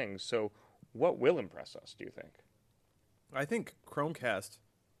multiple things. So what will impress us, do you think? I think Chromecast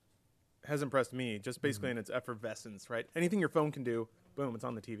has impressed me just basically in its effervescence, right? Anything your phone can do, boom, it's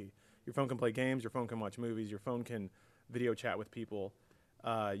on the TV. Your phone can play games, your phone can watch movies, your phone can video chat with people.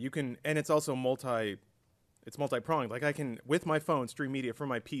 You can, and it's also multi-pronged. Like I can, with my phone, stream media from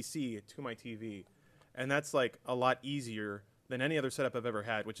my PC to my TV. And that's like a lot easier than any other setup I've ever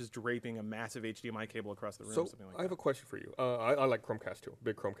had, which is draping a massive HDMI cable across the room So or something like I have that. a question for you. I like Chromecast too.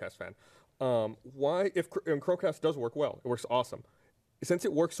 Big Chromecast fan. Why, and Chromecast does work well, it works awesome. Since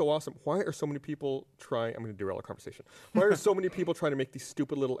it works so awesome, why are so many people trying? I'm going to derail our conversation. Why are so many people trying to make these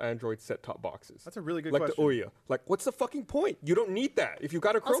stupid little Android set-top boxes? That's a really good like question. the Ouya. Like, what's the fucking point? You don't need that if you've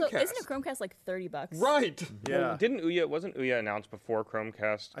got a Chromecast. Also, isn't a Chromecast like $30? Right. Yeah. Well, wasn't Ouya announced before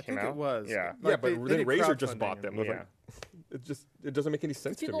Chromecast I came think out? it was. Yeah. Yeah, Like, but they then did Razer just crowdfunding bought them. and- It was like, it doesn't make any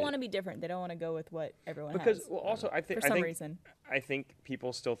sense to People me. want to be different. They don't want to go with what everyone Because has. well, also I think For some reason. I think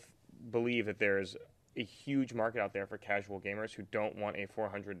people still believe that there's a huge market out there for casual gamers who don't want a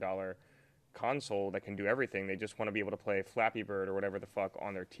 $400 console that can do everything. They just want to be able to play Flappy Bird or whatever the fuck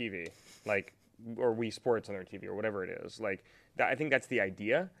on their TV, like or Wii Sports on their TV or whatever it is. Like that, I think that's the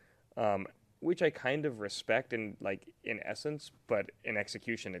idea, which I kind of respect in essence, but in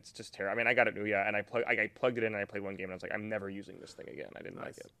execution, it's just terrible. I mean, I got it Ouya and I plugged it in and I played one game and I was like, I'm never using this thing again. I didn't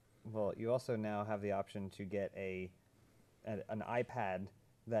like it. Well, you also now have the option to get an iPad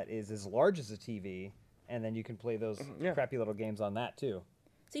that is as large as a TV, and then you can play those Yeah. crappy little games on that too.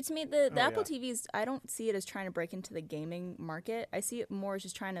 See, to me, the Oh, Apple yeah. TVs, I don't see it as trying to break into the gaming market. I see it more as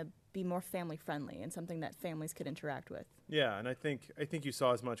just trying to be more family friendly and something that families could interact with. Yeah, and I think you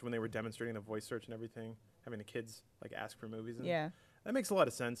saw as much when they were demonstrating the voice search and everything, having the kids like ask for movies. And Yeah. that makes a lot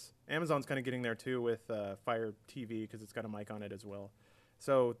of sense. Amazon's kind of getting there too with Fire TV because it's got a mic on it as well.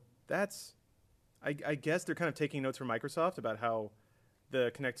 So that's, I guess they're kind of taking notes from Microsoft about how the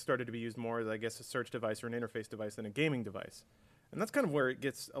Kinect started to be used more as, I guess, a search device or an interface device than a gaming device. And that's kind of where it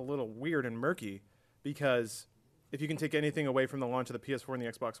gets a little weird and murky because if you can take anything away from the launch of the PS4 and the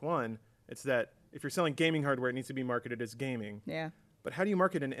Xbox One, it's that if you're selling gaming hardware, it needs to be marketed as gaming. Yeah. But how do you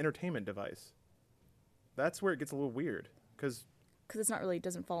market an entertainment device? That's where it gets a little weird because, Because it's not really,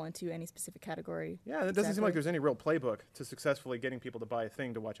 doesn't fall into any specific category. yeah, it doesn't seem like Exactly. there's any real playbook to successfully getting people to buy a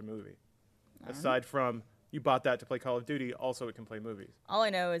thing to watch a movie. Aside from you bought that to play Call of Duty, also it can play movies. All I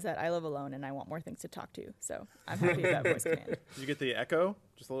know is that I live alone and I want more things to talk to. So I'm happy with that voice command. Did you get the Echo?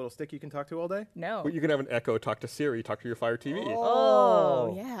 Just a little stick you can talk to all day? No. But you can have an Echo talk to Siri, talk to your Fire TV.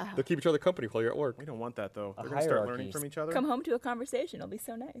 Oh, yeah. They'll keep each other company while you're at work. We don't want that though. A They're going to start hierarchy. learning from each other. Come home to a conversation. It'll be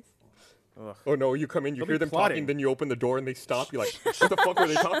so nice. Ugh. Oh no, you come in, you They'll hear be them plotting. talking, then you open the door and they stop. You're like, what the fuck were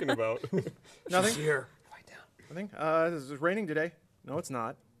they talking about? Nothing? Here. Nothing? It's raining today. No, it's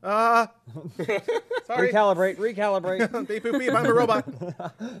not. Sorry. Recalibrate. Beep, boop, beep. I'm a robot.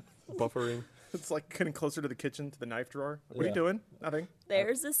 Buffering. It's like getting closer to the kitchen, to the knife drawer. Like, what are Yeah. you doing? Nothing.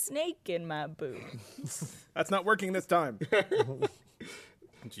 There's a snake in my boot. That's not working this time.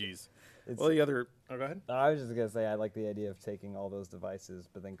 Jeez. Well, the other. Oh, go ahead. I was just gonna say I like the idea of taking all those devices,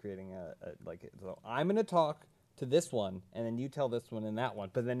 but then creating so I'm gonna talk to this one, and then you tell this one and that one.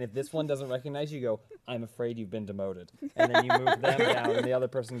 But then if this one doesn't recognize you, go, I'm afraid you've been demoted, and then you move them down, and the other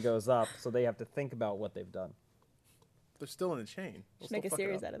person goes up, so they have to think about what they've done. They're still in the chain. They'll Just make a still fuck it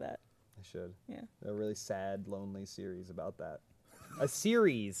series up. out of that. I should. Yeah. A really sad, lonely series about that. A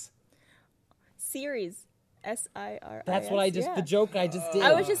series. Series. SIRIS. That's what I just. Yeah. The joke I just did.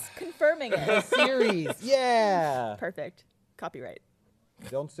 I was just confirming it. series. Yeah. Perfect. Copyright.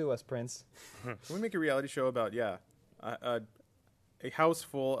 Don't sue us, Prince. Can we make a reality show about a house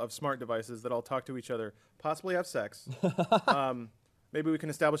full of smart devices that all talk to each other, possibly have sex. Maybe we can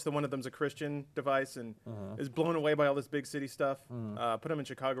establish that one of them's a Christian device and is blown away by all this big city stuff. Put them in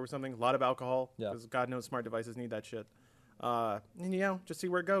Chicago or something. A lot of alcohol, Yeah. because God knows smart devices need that shit. And just see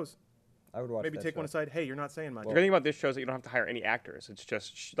where it goes. I would watch. Maybe that take one show. aside. Hey, you're not saying much. The great thing about this show is that you don't have to hire any actors. It's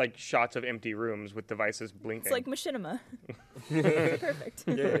just like shots of empty rooms with devices blinking. It's like Machinima. Perfect.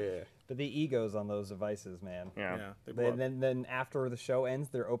 Yeah. But the egos on those devices, man. yeah. Yeah, they blow up. Then after the show ends,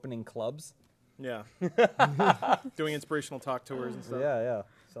 they're opening clubs. Yeah. Doing inspirational talk tours and stuff. Yeah.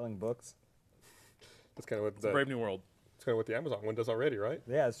 Selling books. That's kind of what It's a brave new world. that's kind of what the Amazon one does already, right?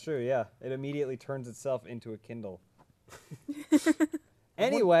 Yeah, it's true. Yeah, it immediately turns itself into a Kindle.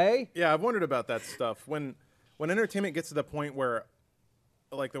 Anyway, Yeah, I've wondered about that stuff. When entertainment gets to the point where,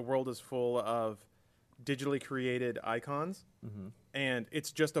 like, the world is full of digitally created icons, and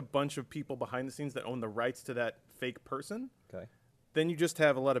it's just a bunch of people behind the scenes that own the rights to that fake person, okay. then you just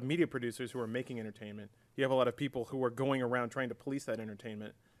have a lot of media producers who are making entertainment. You have a lot of people who are going around trying to police that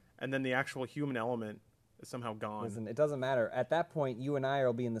entertainment, and then the actual human element is somehow gone. Listen, it doesn't matter. At that point, you and I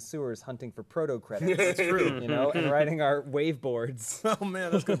will be in the sewers hunting for proto credits. That's true. You know, and writing our wave boards. Oh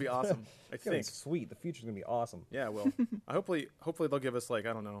man, that's gonna be awesome. I It's gonna be think. sweet. The future's gonna be awesome. Yeah, well, hopefully they'll give us, like,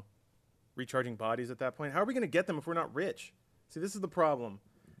 I don't know, recharging bodies at that point. How are we gonna get them if we're not rich? See, this is the problem.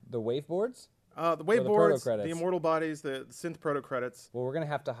 The wave boards? The wave the boards, proto-credits. the immortal bodies, the synth proto credits. Well, we're gonna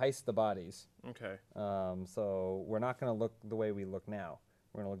have to heist the bodies. Okay. So we're not gonna look the way we look now.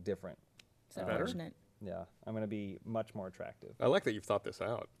 We're gonna look different. It's better? unfortunate. Yeah, I'm gonna be much more attractive. I like that you've thought this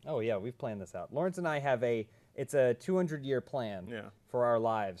out. Oh yeah, we've planned this out. Lawrence and I have it's a 200-year plan Yeah. for our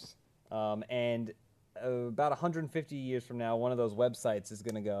lives, and about 150 years from now, one of those websites is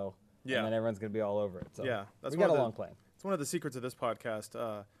gonna go, Yeah. and then everyone's gonna be all over it. So Yeah, that's we one got of a the- long plan. It's one of the secrets of this podcast.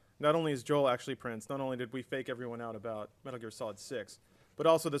 Not only is Joel actually Prince, not only did we fake everyone out about Metal Gear Solid 6, but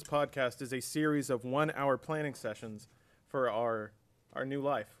also this podcast is a series of 1-hour planning sessions for our new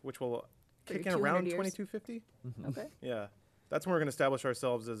life, which will For kick your in 200 around years? 2250. Okay. Yeah, that's when we're going to establish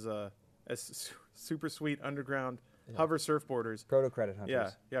ourselves as super sweet underground hover surfboarders. Proto credit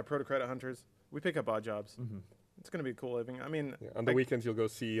hunters. Yeah, proto credit hunters. We pick up odd jobs. It's going to be cool living. I mean, Yeah, on the weekends, you'll go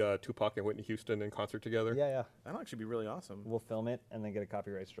see Tupac and Whitney Houston in concert together. Yeah. that'll actually be really awesome. We'll film it and then get a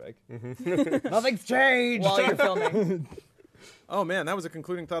copyright strike. Mm-hmm. Nothing's changed. While you're filming. Oh man, that was a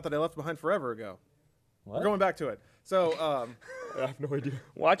concluding thought that I left behind forever ago. What? We're going back to it. So, I have no idea.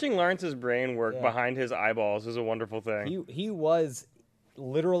 Watching Lawrence's brain work Yeah. behind his eyeballs is a wonderful thing. He was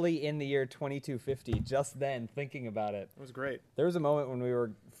literally in the year 2250 just then thinking about it. it was great. There was a moment when we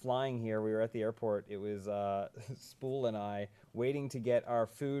were flying here. We were at the airport. It was Spool and I waiting to get our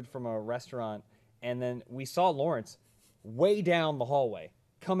food from a restaurant, and then we saw Lawrence way down the hallway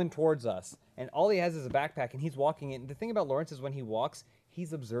coming towards us, and all he has is a backpack, and he's walking in. The thing about Lawrence is when he walks,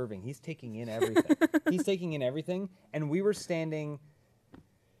 he's observing. He's taking in everything. He's taking in everything, and we were standing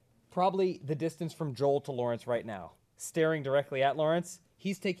probably the distance from Joel to Lawrence right now, staring directly at Lawrence.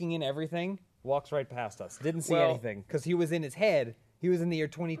 He's taking in everything, walks right past us. Didn't see Well- anything because he was in his head. He was in the year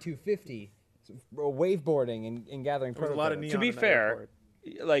 2250, waveboarding and gathering There was a lot of prototypes. neon To be in that fair, airport.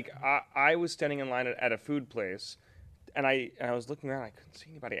 like I was standing in line at a food place, and I was looking around. I couldn't see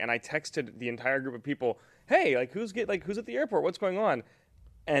anybody, and I texted the entire group of people, "Hey, who's at the airport? What's going on?"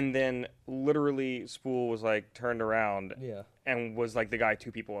 And then literally Spool was like turned around, Yeah. and was like the guy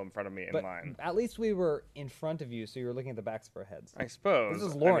 2 people in front of me in But line. at least we were in front of you, so you were looking at the backs of our heads. I suppose This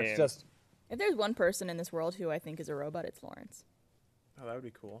is I Lawrence mean, just If there's one person in this world who I think is a robot, it's Lawrence. Oh, that would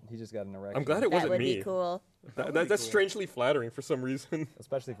be cool. he just got an erection. I'm glad it That wasn't would me. be cool. That's strangely flattering for some reason.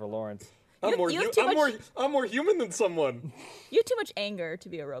 especially for Lawrence. You have too much- I'm more human than someone. You have too much anger to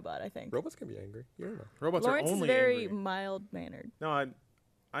be a robot, I think. Robots can be angry. You don't know. Robots Lawrence are is only very angry. mild-mannered. No,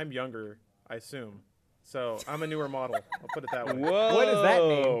 I'm younger, I assume. So I'm a newer model. I'll put it that way. Whoa! What does that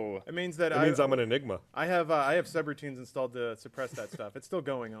mean? It means that It means I'm an enigma. I have subroutines installed to suppress that stuff. It's still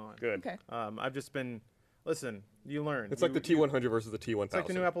going on. Good. Okay. I've just been. Listen, you learn. It's like the T100 versus the T1000. It's like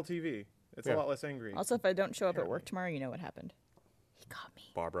the new Apple TV. It's Yeah. a lot less angry. Also, if I don't show up at work tomorrow, you know what happened. He got me.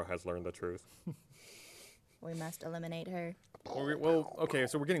 Barbara has learned the truth. We must eliminate her. Well, okay,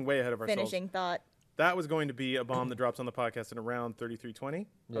 so we're getting way ahead of ourselves. Finishing thought. That was going to be a bomb that drops on the podcast at around 33:20. I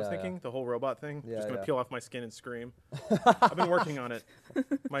was Yeah, thinking the whole robot thing. Yeah, Just gonna yeah. peel off my skin and scream. I've been working on it.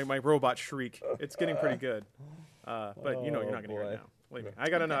 My robot shriek. It's getting pretty good. But you know you're not gonna hear boy. it now. Believe me. I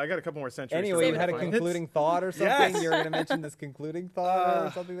got a couple more centuries. Anyway, to you had a find it. concluding thought or something? Yes. You were going to mention this concluding thought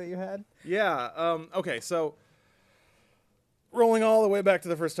or something that you had? Yeah. Okay. So, rolling all the way back to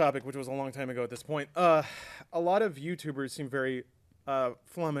the first topic, which was a long time ago at this point. A lot of YouTubers seem very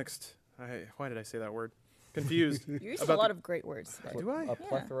flummoxed. Why did I say that word? confused You're using about a lot of great words today. Do I? A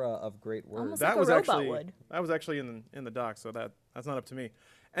plethora of great words. Almost that like was a robot actually would. that was actually in the doc, so that's not up to me.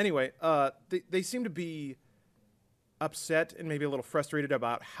 Anyway, they seem to be upset and maybe a little frustrated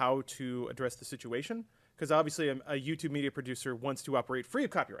about how to address the situation, because obviously a YouTube media producer wants to operate free of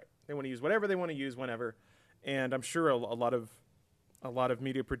copyright. They want to use whatever they want to use whenever, and I'm sure a lot of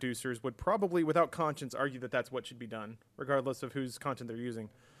media producers would probably, without conscience, argue that that's what should be done, regardless of whose content they're using.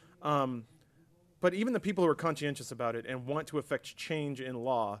 But even the people who are conscientious about it and want to affect change in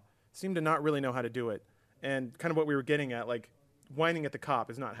law seem to not really know how to do it. And kind of what we were getting at, like whining at the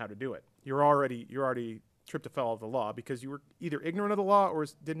cop is not how to do it. You're already tripped afoul of the law because you were either ignorant of the law or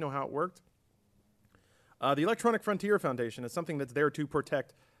didn't know how it worked. The Electronic Frontier Foundation is something that's there to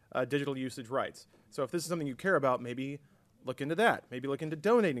protect digital usage rights. So if this is something you care about, maybe look into that. Maybe look into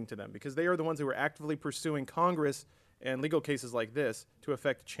donating to them, because they are the ones who are actively pursuing Congress and legal cases like this to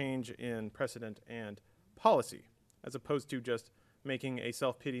affect change in precedent and policy, as opposed to just making a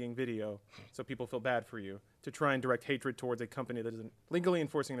self-pitying video so people feel bad for you to try and direct hatred towards a company that isn't legally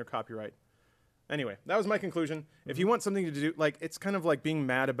enforcing their copyright. Anyway, that was my conclusion. If you want something to do, like, it's kind of like being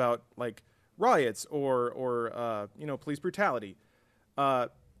mad about, like, riots or police brutality.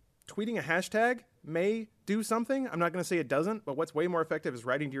 Tweeting a hashtag may do something. I'm not going to say it doesn't, but what's way more effective is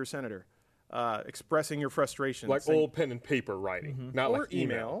writing to your senator, expressing your frustration. Like old pen and paper writing, not Or like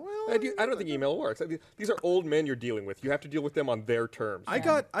email. Well, I don't think email works. These are old men you're dealing with. You have to deal with them on their terms. I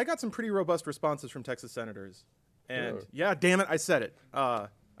got some pretty robust responses from Texas senators, and Good. yeah, damn it, I said it. I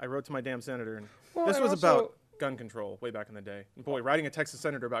wrote to my damn senator, and this and was also- about gun control way back in the day. And boy, writing a Texas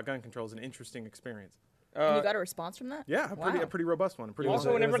senator about gun control is an interesting experience. And you got a response from that? Yeah, a pretty robust one. Pretty Also,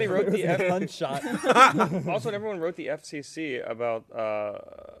 well- when everybody wrote the a gunshot. also when everyone wrote the FCC about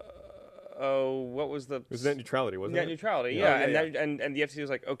what was the It was net neutrality, wasn't net it? neutrality? Yeah. Yeah, Oh, yeah, and the FCC was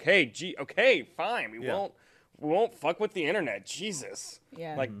like, okay, fine, we Yeah. won't fuck with the internet. Jesus.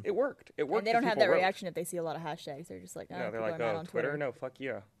 Yeah. Like it worked. It worked. And they if don't have people that wrote. reaction if they see a lot of hashtags. They're just like, oh, Yeah, they're people like, are mad oh, on Twitter? No, fuck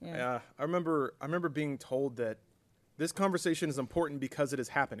yeah. Yeah. Yeah, I remember being told that this conversation is important because it is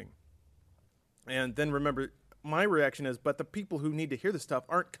happening. And then remember, my reaction is, but the people who need to hear this stuff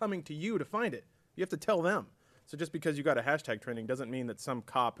aren't coming to you to find it. You have to tell them. So just because you got a hashtag trending doesn't mean that some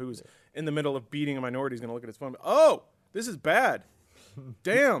cop who's in the middle of beating a minority is going to look at his phone. Oh, this is bad.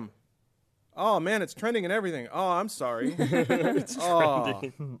 Damn. Oh man, it's trending and everything. Oh, I'm sorry. It's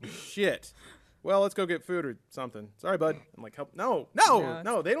trending. Shit. Well, let's go get food or something. Sorry, bud. I'm like, help. No.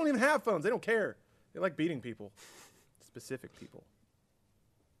 They don't even have phones. They don't care. They like beating people, specific people.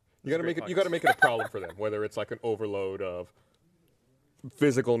 You got to Great make it. You got to make it a problem for them, whether it's like an overload of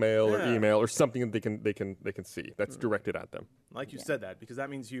physical mail or Yeah. email or something that they can see that's directed at them. Like you said that, because that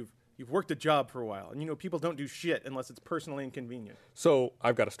means you've worked a job for a while, and people don't do shit unless it's personally inconvenient. So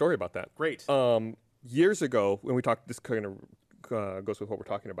I've got a story about that. Great. Years ago, when we talked, this kind of goes with what we're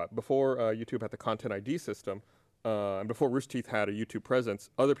talking about. Before YouTube had the Content ID system, and before Rooster Teeth had a YouTube presence,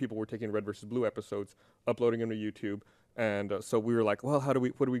 other people were taking Red versus Blue episodes, uploading them to YouTube, and so we were like, well, what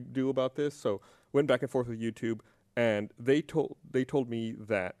do we do about this? So went back and forth with YouTube, and they told me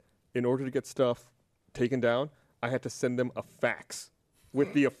that in order to get stuff taken down, I had to send them a fax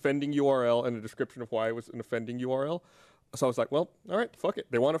with the offending URL and a description of why it was an offending URL. So I was like, well, all right, fuck it.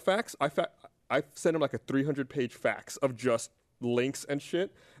 They want a fax? I sent them like a 300-page fax of just links and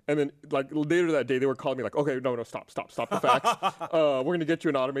shit. And then like later that day, they were calling me like, okay, no, stop the fax. We're going to get you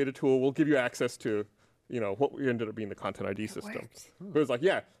an automated tool. We'll give you access to, what ended up being the Content ID system. But it was like,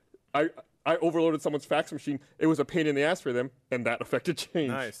 yeah, I overloaded someone's fax machine. It was a pain in the ass for them, and that affected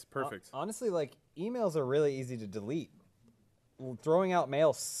change. Nice. Perfect. Honestly, like emails are really easy to delete. Throwing out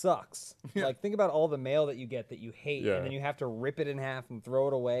mail sucks. Like think about all the mail that you get that you hate, Yeah. and then you have to rip it in half and throw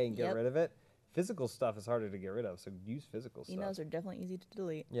it away and get Yep. rid of it. Physical stuff is harder to get rid of, so use physical stuff. Emails are definitely easy to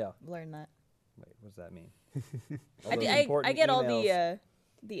delete. Yeah. I've learned that. Wait, what does that mean? I get all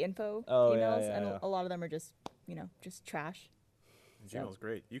the info Oh, yeah, emails, yeah, and yeah. a lot of them are just trash. Gmail's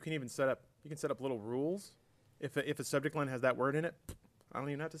great. You can even set up little rules. If a subject line has that word in it, I don't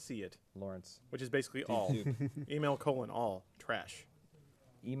even have to see it, Lawrence. which is basically all. Email : all trash.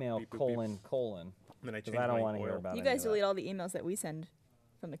 Email : Beep, boop, beep. colon. And then I Because change I don't my want to hear oil. about You any guys of that. delete all the emails that we send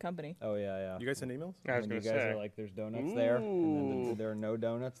from the company. Oh yeah, yeah. You guys send emails? I was And you gonna guys say. are like, there's donuts there, and then there are no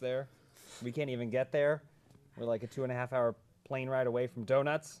donuts there. We can't even get there. We're like a 2.5-hour plane ride away from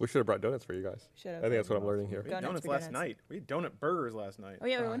donuts. We should have brought donuts for you guys. Should I have. think that's what I'm learning here. We had Donuts donuts for last donuts. night. We had donut burgers last night. Oh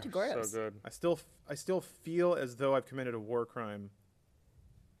yeah, we went to so Gordo's. good. I still feel as though I've committed a war crime.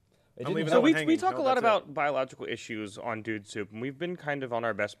 It I'm didn't leaving So that help. one we hanging. talk No, a lot that's it. about biological issues on Dude Soup, and we've been kind of on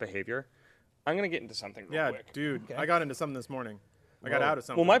our best behavior. I'm gonna get into something real Yeah, quick. dude, Okay. I got into something this morning. I got out of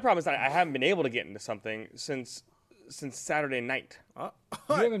something. Well, my problem is that I haven't been able to get into something since Saturday night. You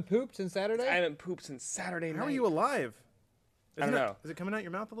haven't pooped since Saturday? I haven't pooped since Saturday night. How are you alive? I don't know. Is it coming out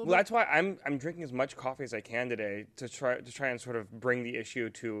your mouth a little Well, bit? that's why I'm drinking as much coffee as I can today to try and sort of bring the issue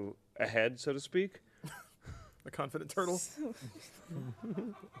to a head, so to speak. The confident turtle.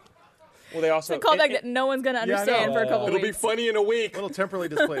 Well, they also It's a callback that no one's gonna I know. understand for a couple It'll be weeks. funny in a week. A little temporally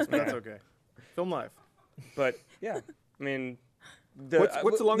displaced, but that's okay. Film live. But yeah, I mean,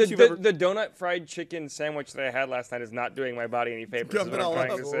 What's the longest you've ever- the donut fried chicken sandwich that I had last night is not doing my body any favors. is Gumming what I'm all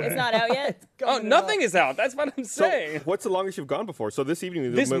trying up. to say. It's not out yet. Oh, nothing is out. That's what I'm So, saying. what's the longest you've gone before? So this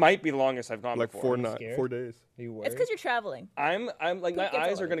evening, This might be the longest I've gone like before. scared? 4 days. Are you worried? It's because you're traveling. I'm like my Poop gets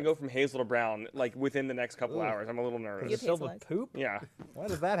eyes all are gonna over go from hazel to brown like within the next couple Ugh. hours. I'm a little Is nervous. it Get filled hazel with eyes. Mm. poop? Yeah, Why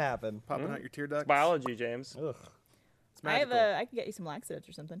does that happen? Popping out your tear ducts. biology, James. Ugh. It's I have magical. I can get you some laxatives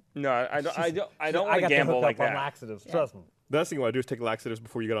or something. No, I don't want I to got the gamble hookup like on that. laxatives. Trust me. The last thing you want to do is take laxatives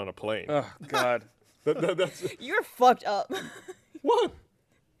before you get on a plane. Oh God. That's You're fucked up. what?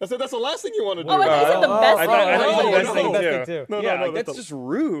 That's the last thing you want to do. Oh, I thought you said the best I thought thing. you said the best no, thing no. too. Too. No, Yeah, no, like, that's just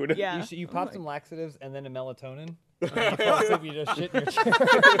rude. Yeah. You pop some laxatives and then a melatonin. And you fall asleep, you just shit in your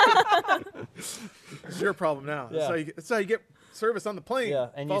chair. It's your problem now. Yeah. That's how you get service on the plane. Yeah,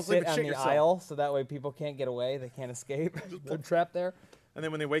 and Fall you asleep sit and on shit the yourself. aisle so that way people can't get away. They can't escape. They're trapped there. And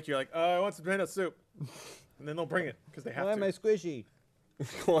then when they wake you, you're like, I want some tomato soup. And then they'll bring it because they have Why to. am I squishy?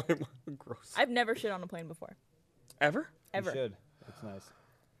 Why am I gross? I've never shit on a plane before. Ever? Ever. You should. It's nice.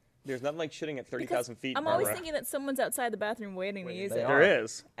 There's nothing like shitting at Because 30,000 feet. I'm always Barbara. thinking that someone's outside the bathroom waiting to use They it. are. There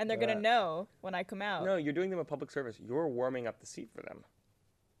is. And they're going to know when I come out. No, you're doing them a public service. You're warming up the seat for them.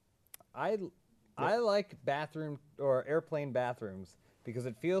 I like bathroom or airplane bathrooms because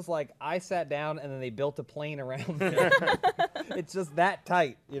it feels like I sat down and then they built a plane around me. It's just that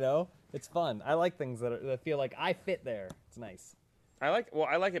tight, you know? It's fun. I like things that feel like I fit there. It's nice. I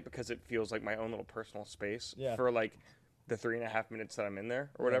like it because it feels like my own little personal space Yeah. for like the 3.5 minutes that I'm in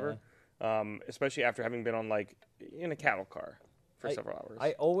there or whatever. Especially after having been on like in a cattle car for several hours.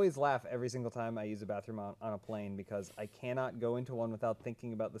 I always laugh every single time I use a bathroom on a plane because I cannot go into one without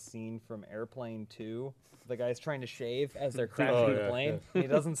thinking about the scene from Airplane 2. The guy's trying to shave as they're crashing the yeah, plane. And he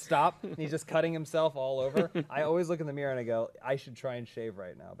doesn't stop. And he's just cutting himself all over. I always look in the mirror and I go, I should try and shave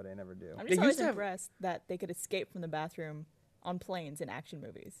right now, but I never do. I'm They just always used to have- impressed that they could escape from the bathroom on planes in action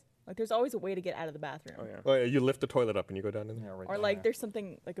movies. Like, there's always a way to get out of the bathroom. oh yeah. Oh, yeah, you lift the toilet up and you go down in there. Yeah, right Or, down like, there. there's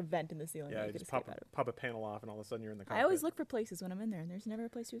something, like a vent in the ceiling Yeah, that you you could just escape out of. pop a panel off, and all of a sudden you're in the cockpit. I always look for places when I'm in there, and there's never a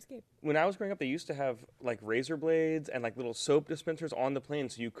place to escape. When I was growing up, they used to have like razor blades and like little soap dispensers on the plane,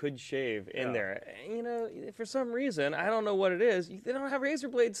 so you could shave in Yeah. there. And, you know, for some reason, I don't know what it is. They don't have razor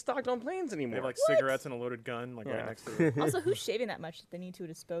blades stocked on planes They anymore. have like cigarettes and a loaded gun, like Yeah. right next to it. Also, who's shaving that much that they need to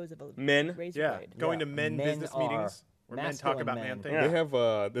dispose of a Men. razor Yeah, blade? going Yeah, to men men business are meetings where men talk masculine about men. man things. Yeah. They have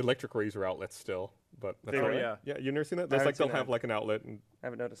the electric razor outlets still, but that's They all really? right. Yeah. Yeah, you never seen that? I That's haven't like they'll seen have that. like an outlet I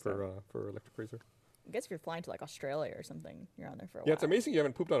haven't noticed that. for electric razor. I guess if you're flying to, like, Australia or something, you're on there for a while. Yeah, it's amazing you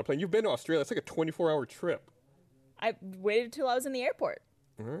haven't pooped on a plane. You've been to Australia. It's like a 24-hour trip. I waited till I was in the airport.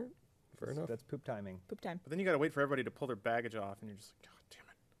 All right, fair enough. That's poop timing. Poop time. But then you got to wait for everybody to pull their baggage off, and you're just like, God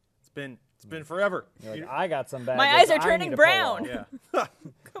damn it, it's been forever. You're like, You- I got some bad. My eyes are turning brown. yeah.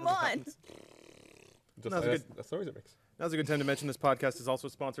 Come on. Just, That's that's, good. that's the noise it makes. Now's a good time to mention this podcast is also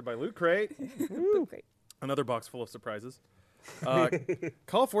sponsored by Loot Crate, Poop crate. another box full of surprises.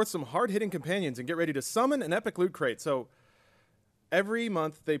 Call forth some hard-hitting companions and get ready to summon an epic Loot Crate. So every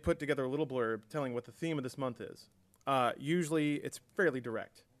month they put together a little blurb telling what the theme of this month is. Usually it's fairly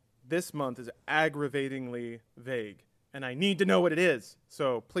direct. This month is aggravatingly vague, and I need to know what it is.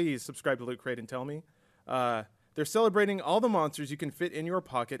 So please subscribe to Loot Crate and tell me. They're celebrating all the monsters you can fit in your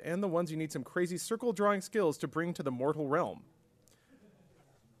pocket and the ones you need some crazy circle drawing skills to bring to the mortal realm.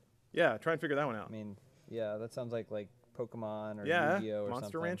 Yeah, try and figure that one out. I mean, yeah, that sounds like Pokemon or Yeah, Yu-Gi-Oh or Monster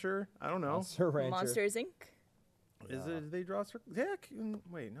something. Rancher. I don't know. Monster Rancher. Monsters Inc. Is it? Do they draw circles? Yeah.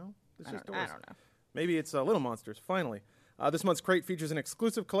 Wait, no. It's I just don't, doors. I don't know. Maybe it's Little Monsters. Finally, this month's crate features an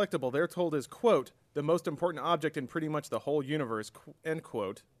exclusive collectible. They're told is quote the most important object in pretty much the whole universe. End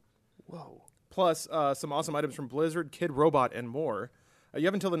quote. Whoa. Plus some awesome items from Blizzard, Kid Robot, and more. You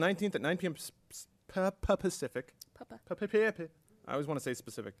have until the 19th at 9 p.m. Pacific. Papa. I always want to say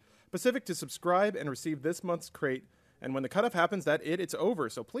specific. Pacific to subscribe and receive this month's crate. And when the cutoff happens, it's over.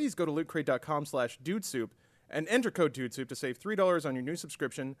 So please go to lootcrate.com/dudesoup and enter code DUDESOUP to save $3 on your new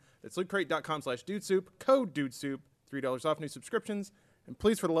subscription. That's lootcrate.com/dudesoup, code DUDESOUP, $3 off new subscriptions. And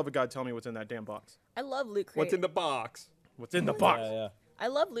please, for the love of God, tell me what's in that damn box. I love Loot Crate. What's in the box? What's in the box? Yeah, yeah. I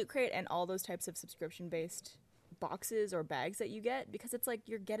love Loot Crate and all those types of subscription-based boxes or bags that you get because it's like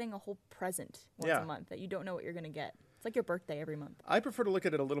you're getting a whole present once Yeah. a month that you don't know what you're going to get. It's like your birthday every month. I prefer to look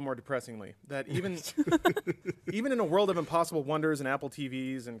at it a little more depressingly. That even even in a world of impossible wonders and Apple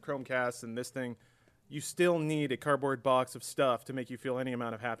TVs and Chromecasts and this thing, you still need a cardboard box of stuff to make you feel any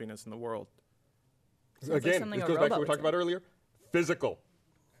amount of happiness in the world. Sounds like Again, something this a goes back to robot what we would talked about earlier. Physical.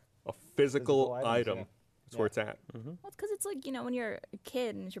 A physical items, item. yeah. That's where it's at. Well, it's because it's like, when you're a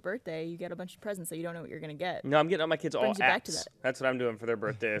kid and it's your birthday, you get a bunch of presents that you don't know what you're going to get. No, I'm getting all my kids all Brings you back to apps. that. That's what I'm doing for their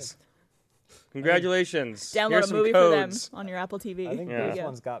birthdays. Congratulations. Download Here's a some movie codes. for them on your Apple TV. I think Yeah. this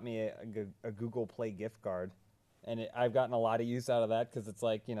one's got me a Google Play gift card, and I've gotten a lot of use out of that because it's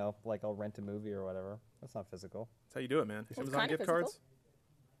like like I'll rent a movie or whatever. That's not physical. That's how you do it, man. Well, it's Amazon kinda gift physical. cards.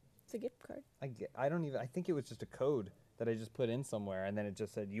 It's a gift card. I don't even. I think it was just a code that I just put in somewhere, and then it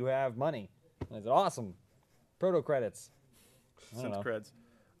just said you have money. And I said awesome, proto credits. I don't Since know. creds.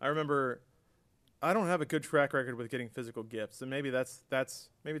 I remember I don't have a good track record with getting physical gifts, and maybe that's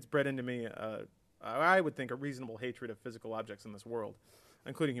maybe it's bred into me. I would think a reasonable hatred of physical objects in this world,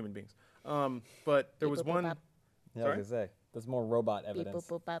 including human beings. But there was Beep, boop, one. bop. Yeah, I Sorry? was gonna say there's more robot Beep, evidence.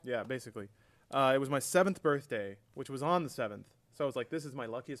 boop, boop, bop. Yeah, basically. It was my 7th birthday, which was on the 7th. So I was like, this is my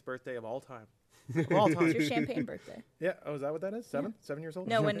luckiest birthday of all time. Of all It's time. your champagne birthday. Yeah. Oh, is that what that is? 7? 7 years old?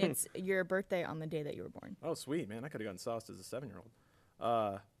 No, when it's your birthday on the day that you were born. Oh, sweet, man. I could have gotten sauced as a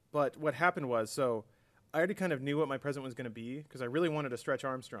 7-year-old. But what happened was, so I already kind of knew what my present was going to be because I really wanted a Stretch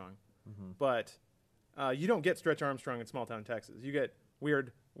Armstrong. But you don't get Stretch Armstrong in small town Texas. You get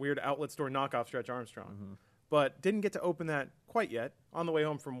weird outlet store knockoff Stretch Armstrong. But didn't get to open that quite yet. On the way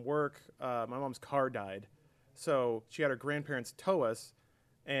home from work, my mom's car died. So she had her grandparents tow us.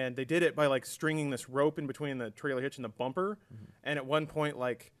 And they did it by like stringing this rope in between the trailer hitch and the bumper. And at one point,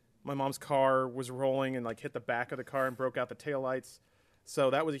 like my mom's car was rolling and like hit the back of the car and broke out the taillights.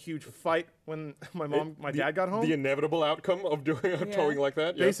 So that was a huge fight when my dad got home. The inevitable outcome of doing a Yeah. towing like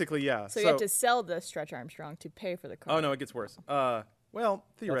that. Yeah. Basically, yeah. So you have to sell the Stretch Armstrong to pay for the car. Oh no, it gets worse. Well,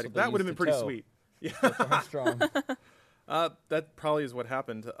 theoretically, they that would have used been to pretty tow. sweet. Armstrong. That probably is what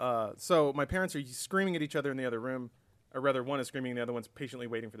happened. So my parents are screaming at each other in the other room, or rather, one is screaming, the other one's patiently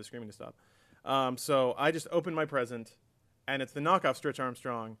waiting for the screaming to stop. So I just opened my present, and it's the knockoff Stretch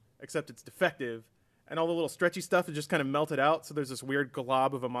Armstrong, except it's defective, and all the little stretchy stuff is just kind of melted out. So there's this weird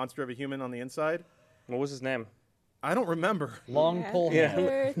glob of a monster of a human on the inside. What was his name? I don't remember. Long pull Yeah.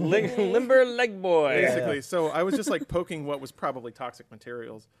 hand. Limber Leg Boy. Basically, so I was just like poking what was probably toxic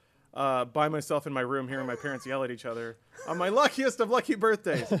materials. By myself in my room, hearing my parents yell at each other on my luckiest of lucky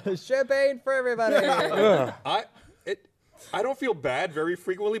birthdays. Champagne for everybody. I don't feel bad very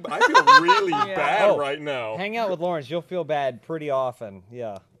frequently, but I feel really bad Oh. right now. Hang out with Lawrence. You'll feel bad pretty often.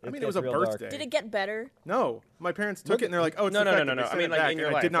 Yeah. I mean, it gets was a real dark. birthday. Did it get better? No, my parents took it and they're like, "Oh, it's No. defective." I They sent mean, it like, back, in your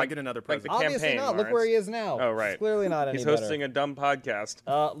and I life, did not like- get another like present. the Obviously campaign, not. Look where he Lawrence. is now. Oh, right. It's clearly not any He's better. hosting a dumb podcast.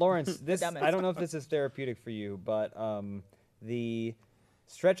 Lawrence, this dumbest. I don't know if this is therapeutic for you, but the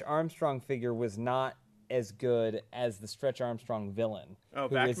Stretch Armstrong figure was not as good as the Stretch Armstrong villain. Oh,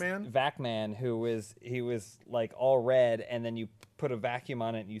 who was Vacman? Vacman, he was like all red, and then you put a vacuum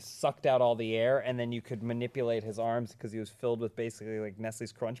on it and you sucked out all the air, and then you could manipulate his arms because he was filled with basically like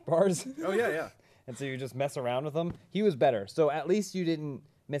Nestle's Crunch bars. Oh yeah. And so you just mess around with him. He was better. So at least you didn't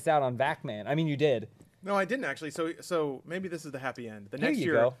miss out on Vacman. I mean, you did. No, I didn't actually. So maybe this is the happy end. The There next you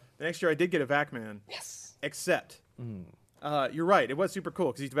year, go. the next year I did get a Vacman. Yes. Except, you're right. It was super cool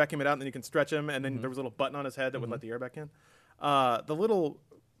because you vacuum it out and then you can stretch him, and then Mm-hmm. there was a little button on his head that would let the air back in. The little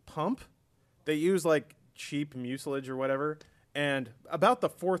pump, they use like cheap mucilage or whatever. And about the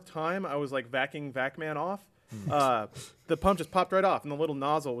 4th time I was like vacuuming Vacman off, the pump just popped right off and the little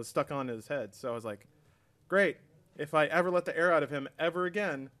nozzle was stuck on his head. So I was like, great. If I ever let the air out of him ever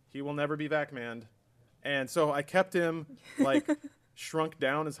again, he will never be Vacmaned. And so I kept him like shrunk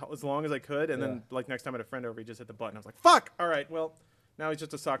down as long as I could. And then like next time I had a friend over, he just hit the button. I was like, fuck. All right. Well, now he's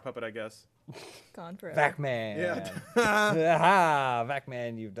just a sock puppet, I guess. Gone forever. Vacman. Yeah. Aha,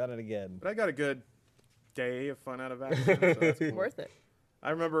 Vacman, you've done it again. But I got a good day of fun out of Vacman. So that's cool. Worth it.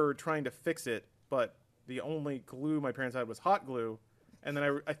 I remember trying to fix it, but the only glue my parents had was hot glue. And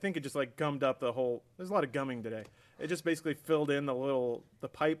then I think it just like gummed up the whole. There's a lot of gumming today. It just basically filled in the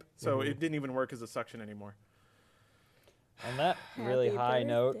pipe, so it didn't even work as a suction anymore. On that really Happy high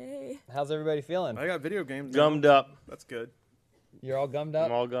note, birthday. how's everybody feeling? I got video games. Gummed now. up. That's good. You're all gummed I'm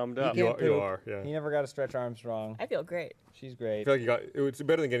up? all gummed up. You You can't are, you poop. are, yeah. He never got a Stretch Armstrong. I feel great. She's I great. feel like it's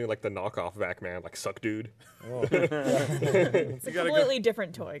better than getting like the knockoff Vacman, like Suck Dude. It's a gotta go- completely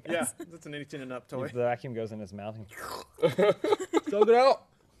different toy, guys. Yeah, that's an 18 and up toy. The vacuum goes in his mouth. Suck it out.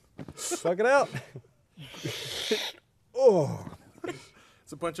 Suck it out. Oh,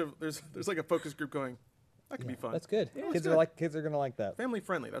 It's a bunch of there's like a focus group going. That could be fun. that's good. it's Kids good. are kids are gonna like that. Family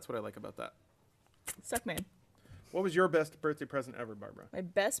friendly. That's what I like about that. Suck man. What was your best birthday present ever, Barbara? My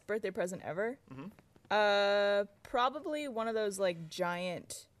best birthday present ever? Probably one of those like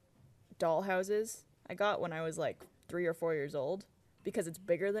giant doll houses I got when I was like 3 or 4 years old because it's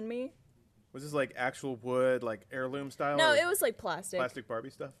bigger than me. Was this like actual wood, like heirloom style? No, or it was like plastic. plastic Barbie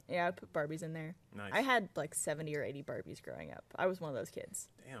stuff. Yeah, I put Barbies in there. Nice. I had like 70 or 80 Barbies growing up. I was one of those kids.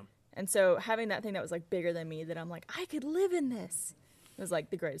 Damn. And so having that thing that was like bigger than me that I'm like, I could live in this. It was like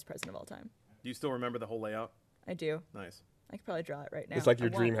the greatest present of all time. Do you still remember the whole layout? I do. Nice. I could probably draw it right now. It's like your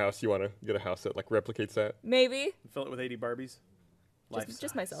I dream won't. house. You want to get a house that like replicates that. Maybe. Fill it with 80 Barbies.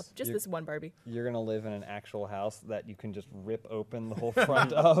 Just myself. Just You- this one Barbie. You're gonna live in an actual house that you can just rip open the whole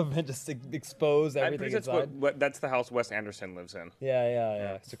front of and just expose I'm everything pretty sure that's inside. that's the house Wes Anderson lives in.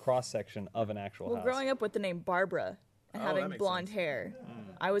 Yeah. It's a cross section of an actual Well, house. growing up with the name Barbara and Oh, that having makes blonde sense. hair,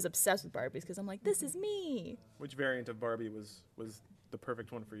 I was obsessed with Barbies because I'm like, this is me. Which variant of Barbie was the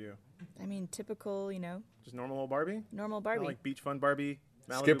perfect one for you? I mean, typical, Just normal old Barbie? normal Not Barbie. like beach fun Barbie,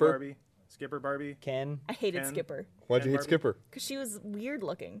 Malibu Skipper? Barbie, Skipper Barbie. Ken, I hated Ken. Skipper Why'd you And hate Barbie? Skipper? because she was weird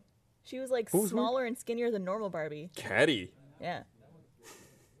looking. She was like Who's weird? smaller and skinnier than normal Barbie. Caddy. Yeah.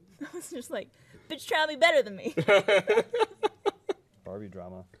 I was just like, bitch, try me better than me. Barbie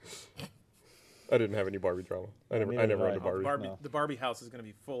drama. I didn't have any Barbie drama. I never neither owned did a I. Barbie. Barbie, No. the Barbie house is going to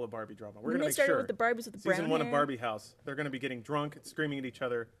be full of Barbie drama. We're When going to they make started sure. with the Barbies with the brown Season 1 of hair. Barbie House, they're going to be getting drunk, screaming at each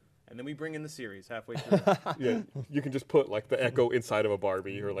other, and then we bring in the series halfway through. Yeah, you can just put like the Echo inside of a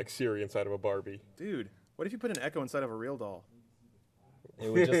Barbie or like Siri inside of a Barbie. Dude, what if you put an Echo inside of a real doll?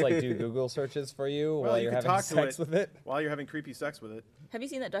 It would just like do Google searches for you Well, while you you're could having talk to sex it. with it. While you're having creepy sex with it. Have you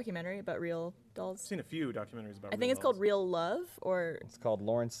seen that documentary about real dolls? I've seen a few documentaries about I think real it's called dolls. Real Love, or It's called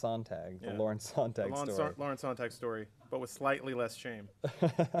Lawrence Sontag. Yeah. The Lawrence The Sontag Lawrence, story. Lawrence Sontag story, but with slightly less shame.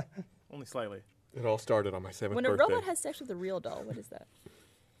 Only slightly. It all started on my 7th when birthday. a robot has sex with a real doll. What is that?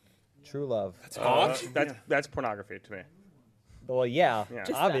 True love. That's pornography to me. Well, yeah, Yeah.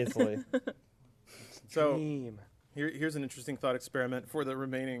 Just that. obviously. So here's an interesting thought experiment for the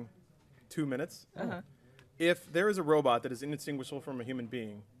remaining 2 minutes. Uh-huh. If there is a robot that is indistinguishable from a human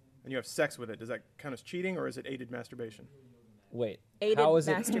being, and you have sex with it, does that count as cheating or is it aided masturbation? Wait, Aided how is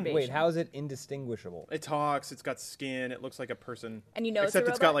it? masturbation. Wait, how is it indistinguishable? It talks. It's got skin. It looks like a person. And you know it's a except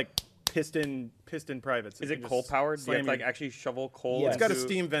it's got robot? like piston privates. Is can it just coal powered? Do you have slam to like your- actually shovel coal? Yes. It's got a into-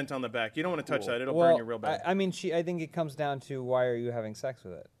 steam vent on the back. You don't want to touch Cool. that. It'll well, burn you real bad. I mean, I think it comes down to why are you having sex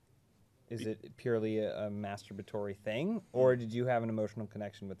with it? Is it purely a masturbatory thing, or did you have an emotional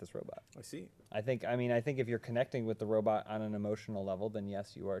connection with this robot? I see. I think if you're connecting with the robot on an emotional level, then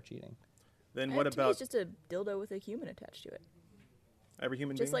yes, you are cheating. Then To what me, about it's just a dildo with a human attached to it, every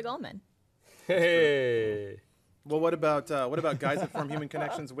human just being? like all men. Hey. Well, what about guys that form human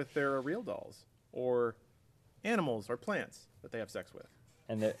connections with their real dolls or animals or plants that they have sex with?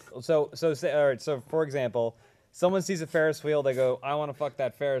 And so say, all right. So for example, someone sees a Ferris wheel, they go, "I want to fuck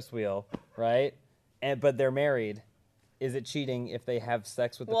that Ferris wheel," right? But they're married. Is it cheating if they have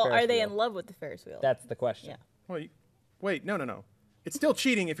sex with Well, the Ferris are they wheel? in love with the Ferris wheel? That's the question. Yeah. Well, wait, no. It's still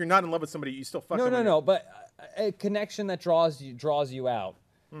cheating if you're not in love with somebody. You still fuck No, them. no, when no. you're- But a connection that draws you out.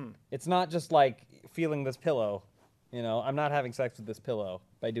 It's not just like feeling this pillow. You know, I'm not having sex with this pillow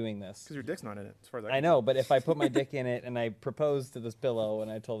by doing this. Because your dick's not in it, as far as I know, but if I put my dick in it and I proposed to this pillow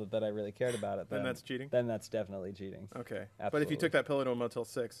and I told it that I really cared about it, Then that's cheating? Then that's definitely cheating. Okay. But if Absolutely. you took that pillow to a Motel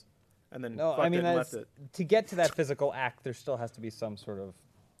 6 and then No, fucked I it mean, and left that's, it. to get to that physical act, there still has to be some sort of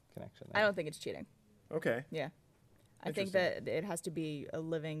connection. I there. don't think it's cheating. Okay. Yeah. I think Interesting. that it has to be a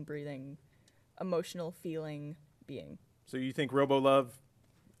living, breathing, emotional, feeling being. So you think Robo Love,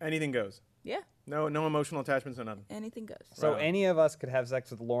 anything goes? Yeah, No emotional attachments or nothing. anything goes. So Right. any of us could have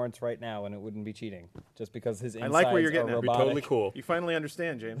sex with Lawrence right now, and it wouldn't be cheating, just because his I insides like where you're are getting at. Be robotic. totally cool. You finally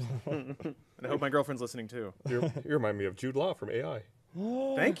understand, James. And I hope my girlfriend's listening too. You remind me of Jude Law from AI.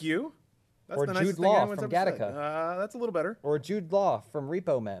 Thank you. That's Or the Jude nicest thing Law anyone's from ever said. Gattaca. That's a little better. Or Jude Law from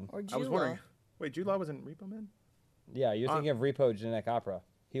Repo Men. Or I was Jude wondering. Law. Wait, Jude Law was in Repo Man? Yeah, you're thinking of Repo Genetic Opera.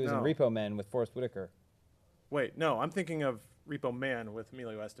 He was in No. Repo Men with Forrest Whitaker. Wait, no, I'm thinking of Repo Man with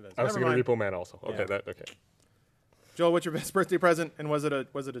Emilio Estevez. I was Never thinking mind. of Repo Man also. Okay, Yeah. okay. Joel, what's your best birthday present, and was it a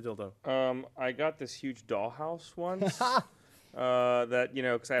dildo? I got this huge dollhouse once. That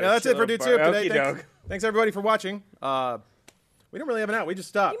because I had Yeah, a that's it for chiller Dude Soup bar- today. Okey Thanks, doke. thanks everybody for watching. We don't really have an out. We just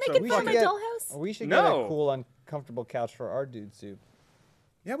stopped. You so making we fun of should my get- dollhouse? We should No. get a cool, uncomfortable couch for our Dude Soup.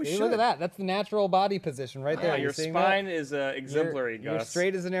 yeah, we Hey, should. look at that. That's the natural body position right there. Yeah, You your seeing spine that? is You're- exemplary, You're Gus.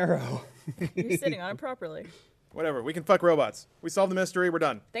 straight as an arrow. You're sitting on it properly. Whatever. We can fuck robots. We solved the mystery. We're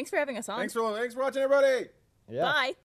done. Thanks for having us on. Thanks for watching, everybody. Yeah. Bye.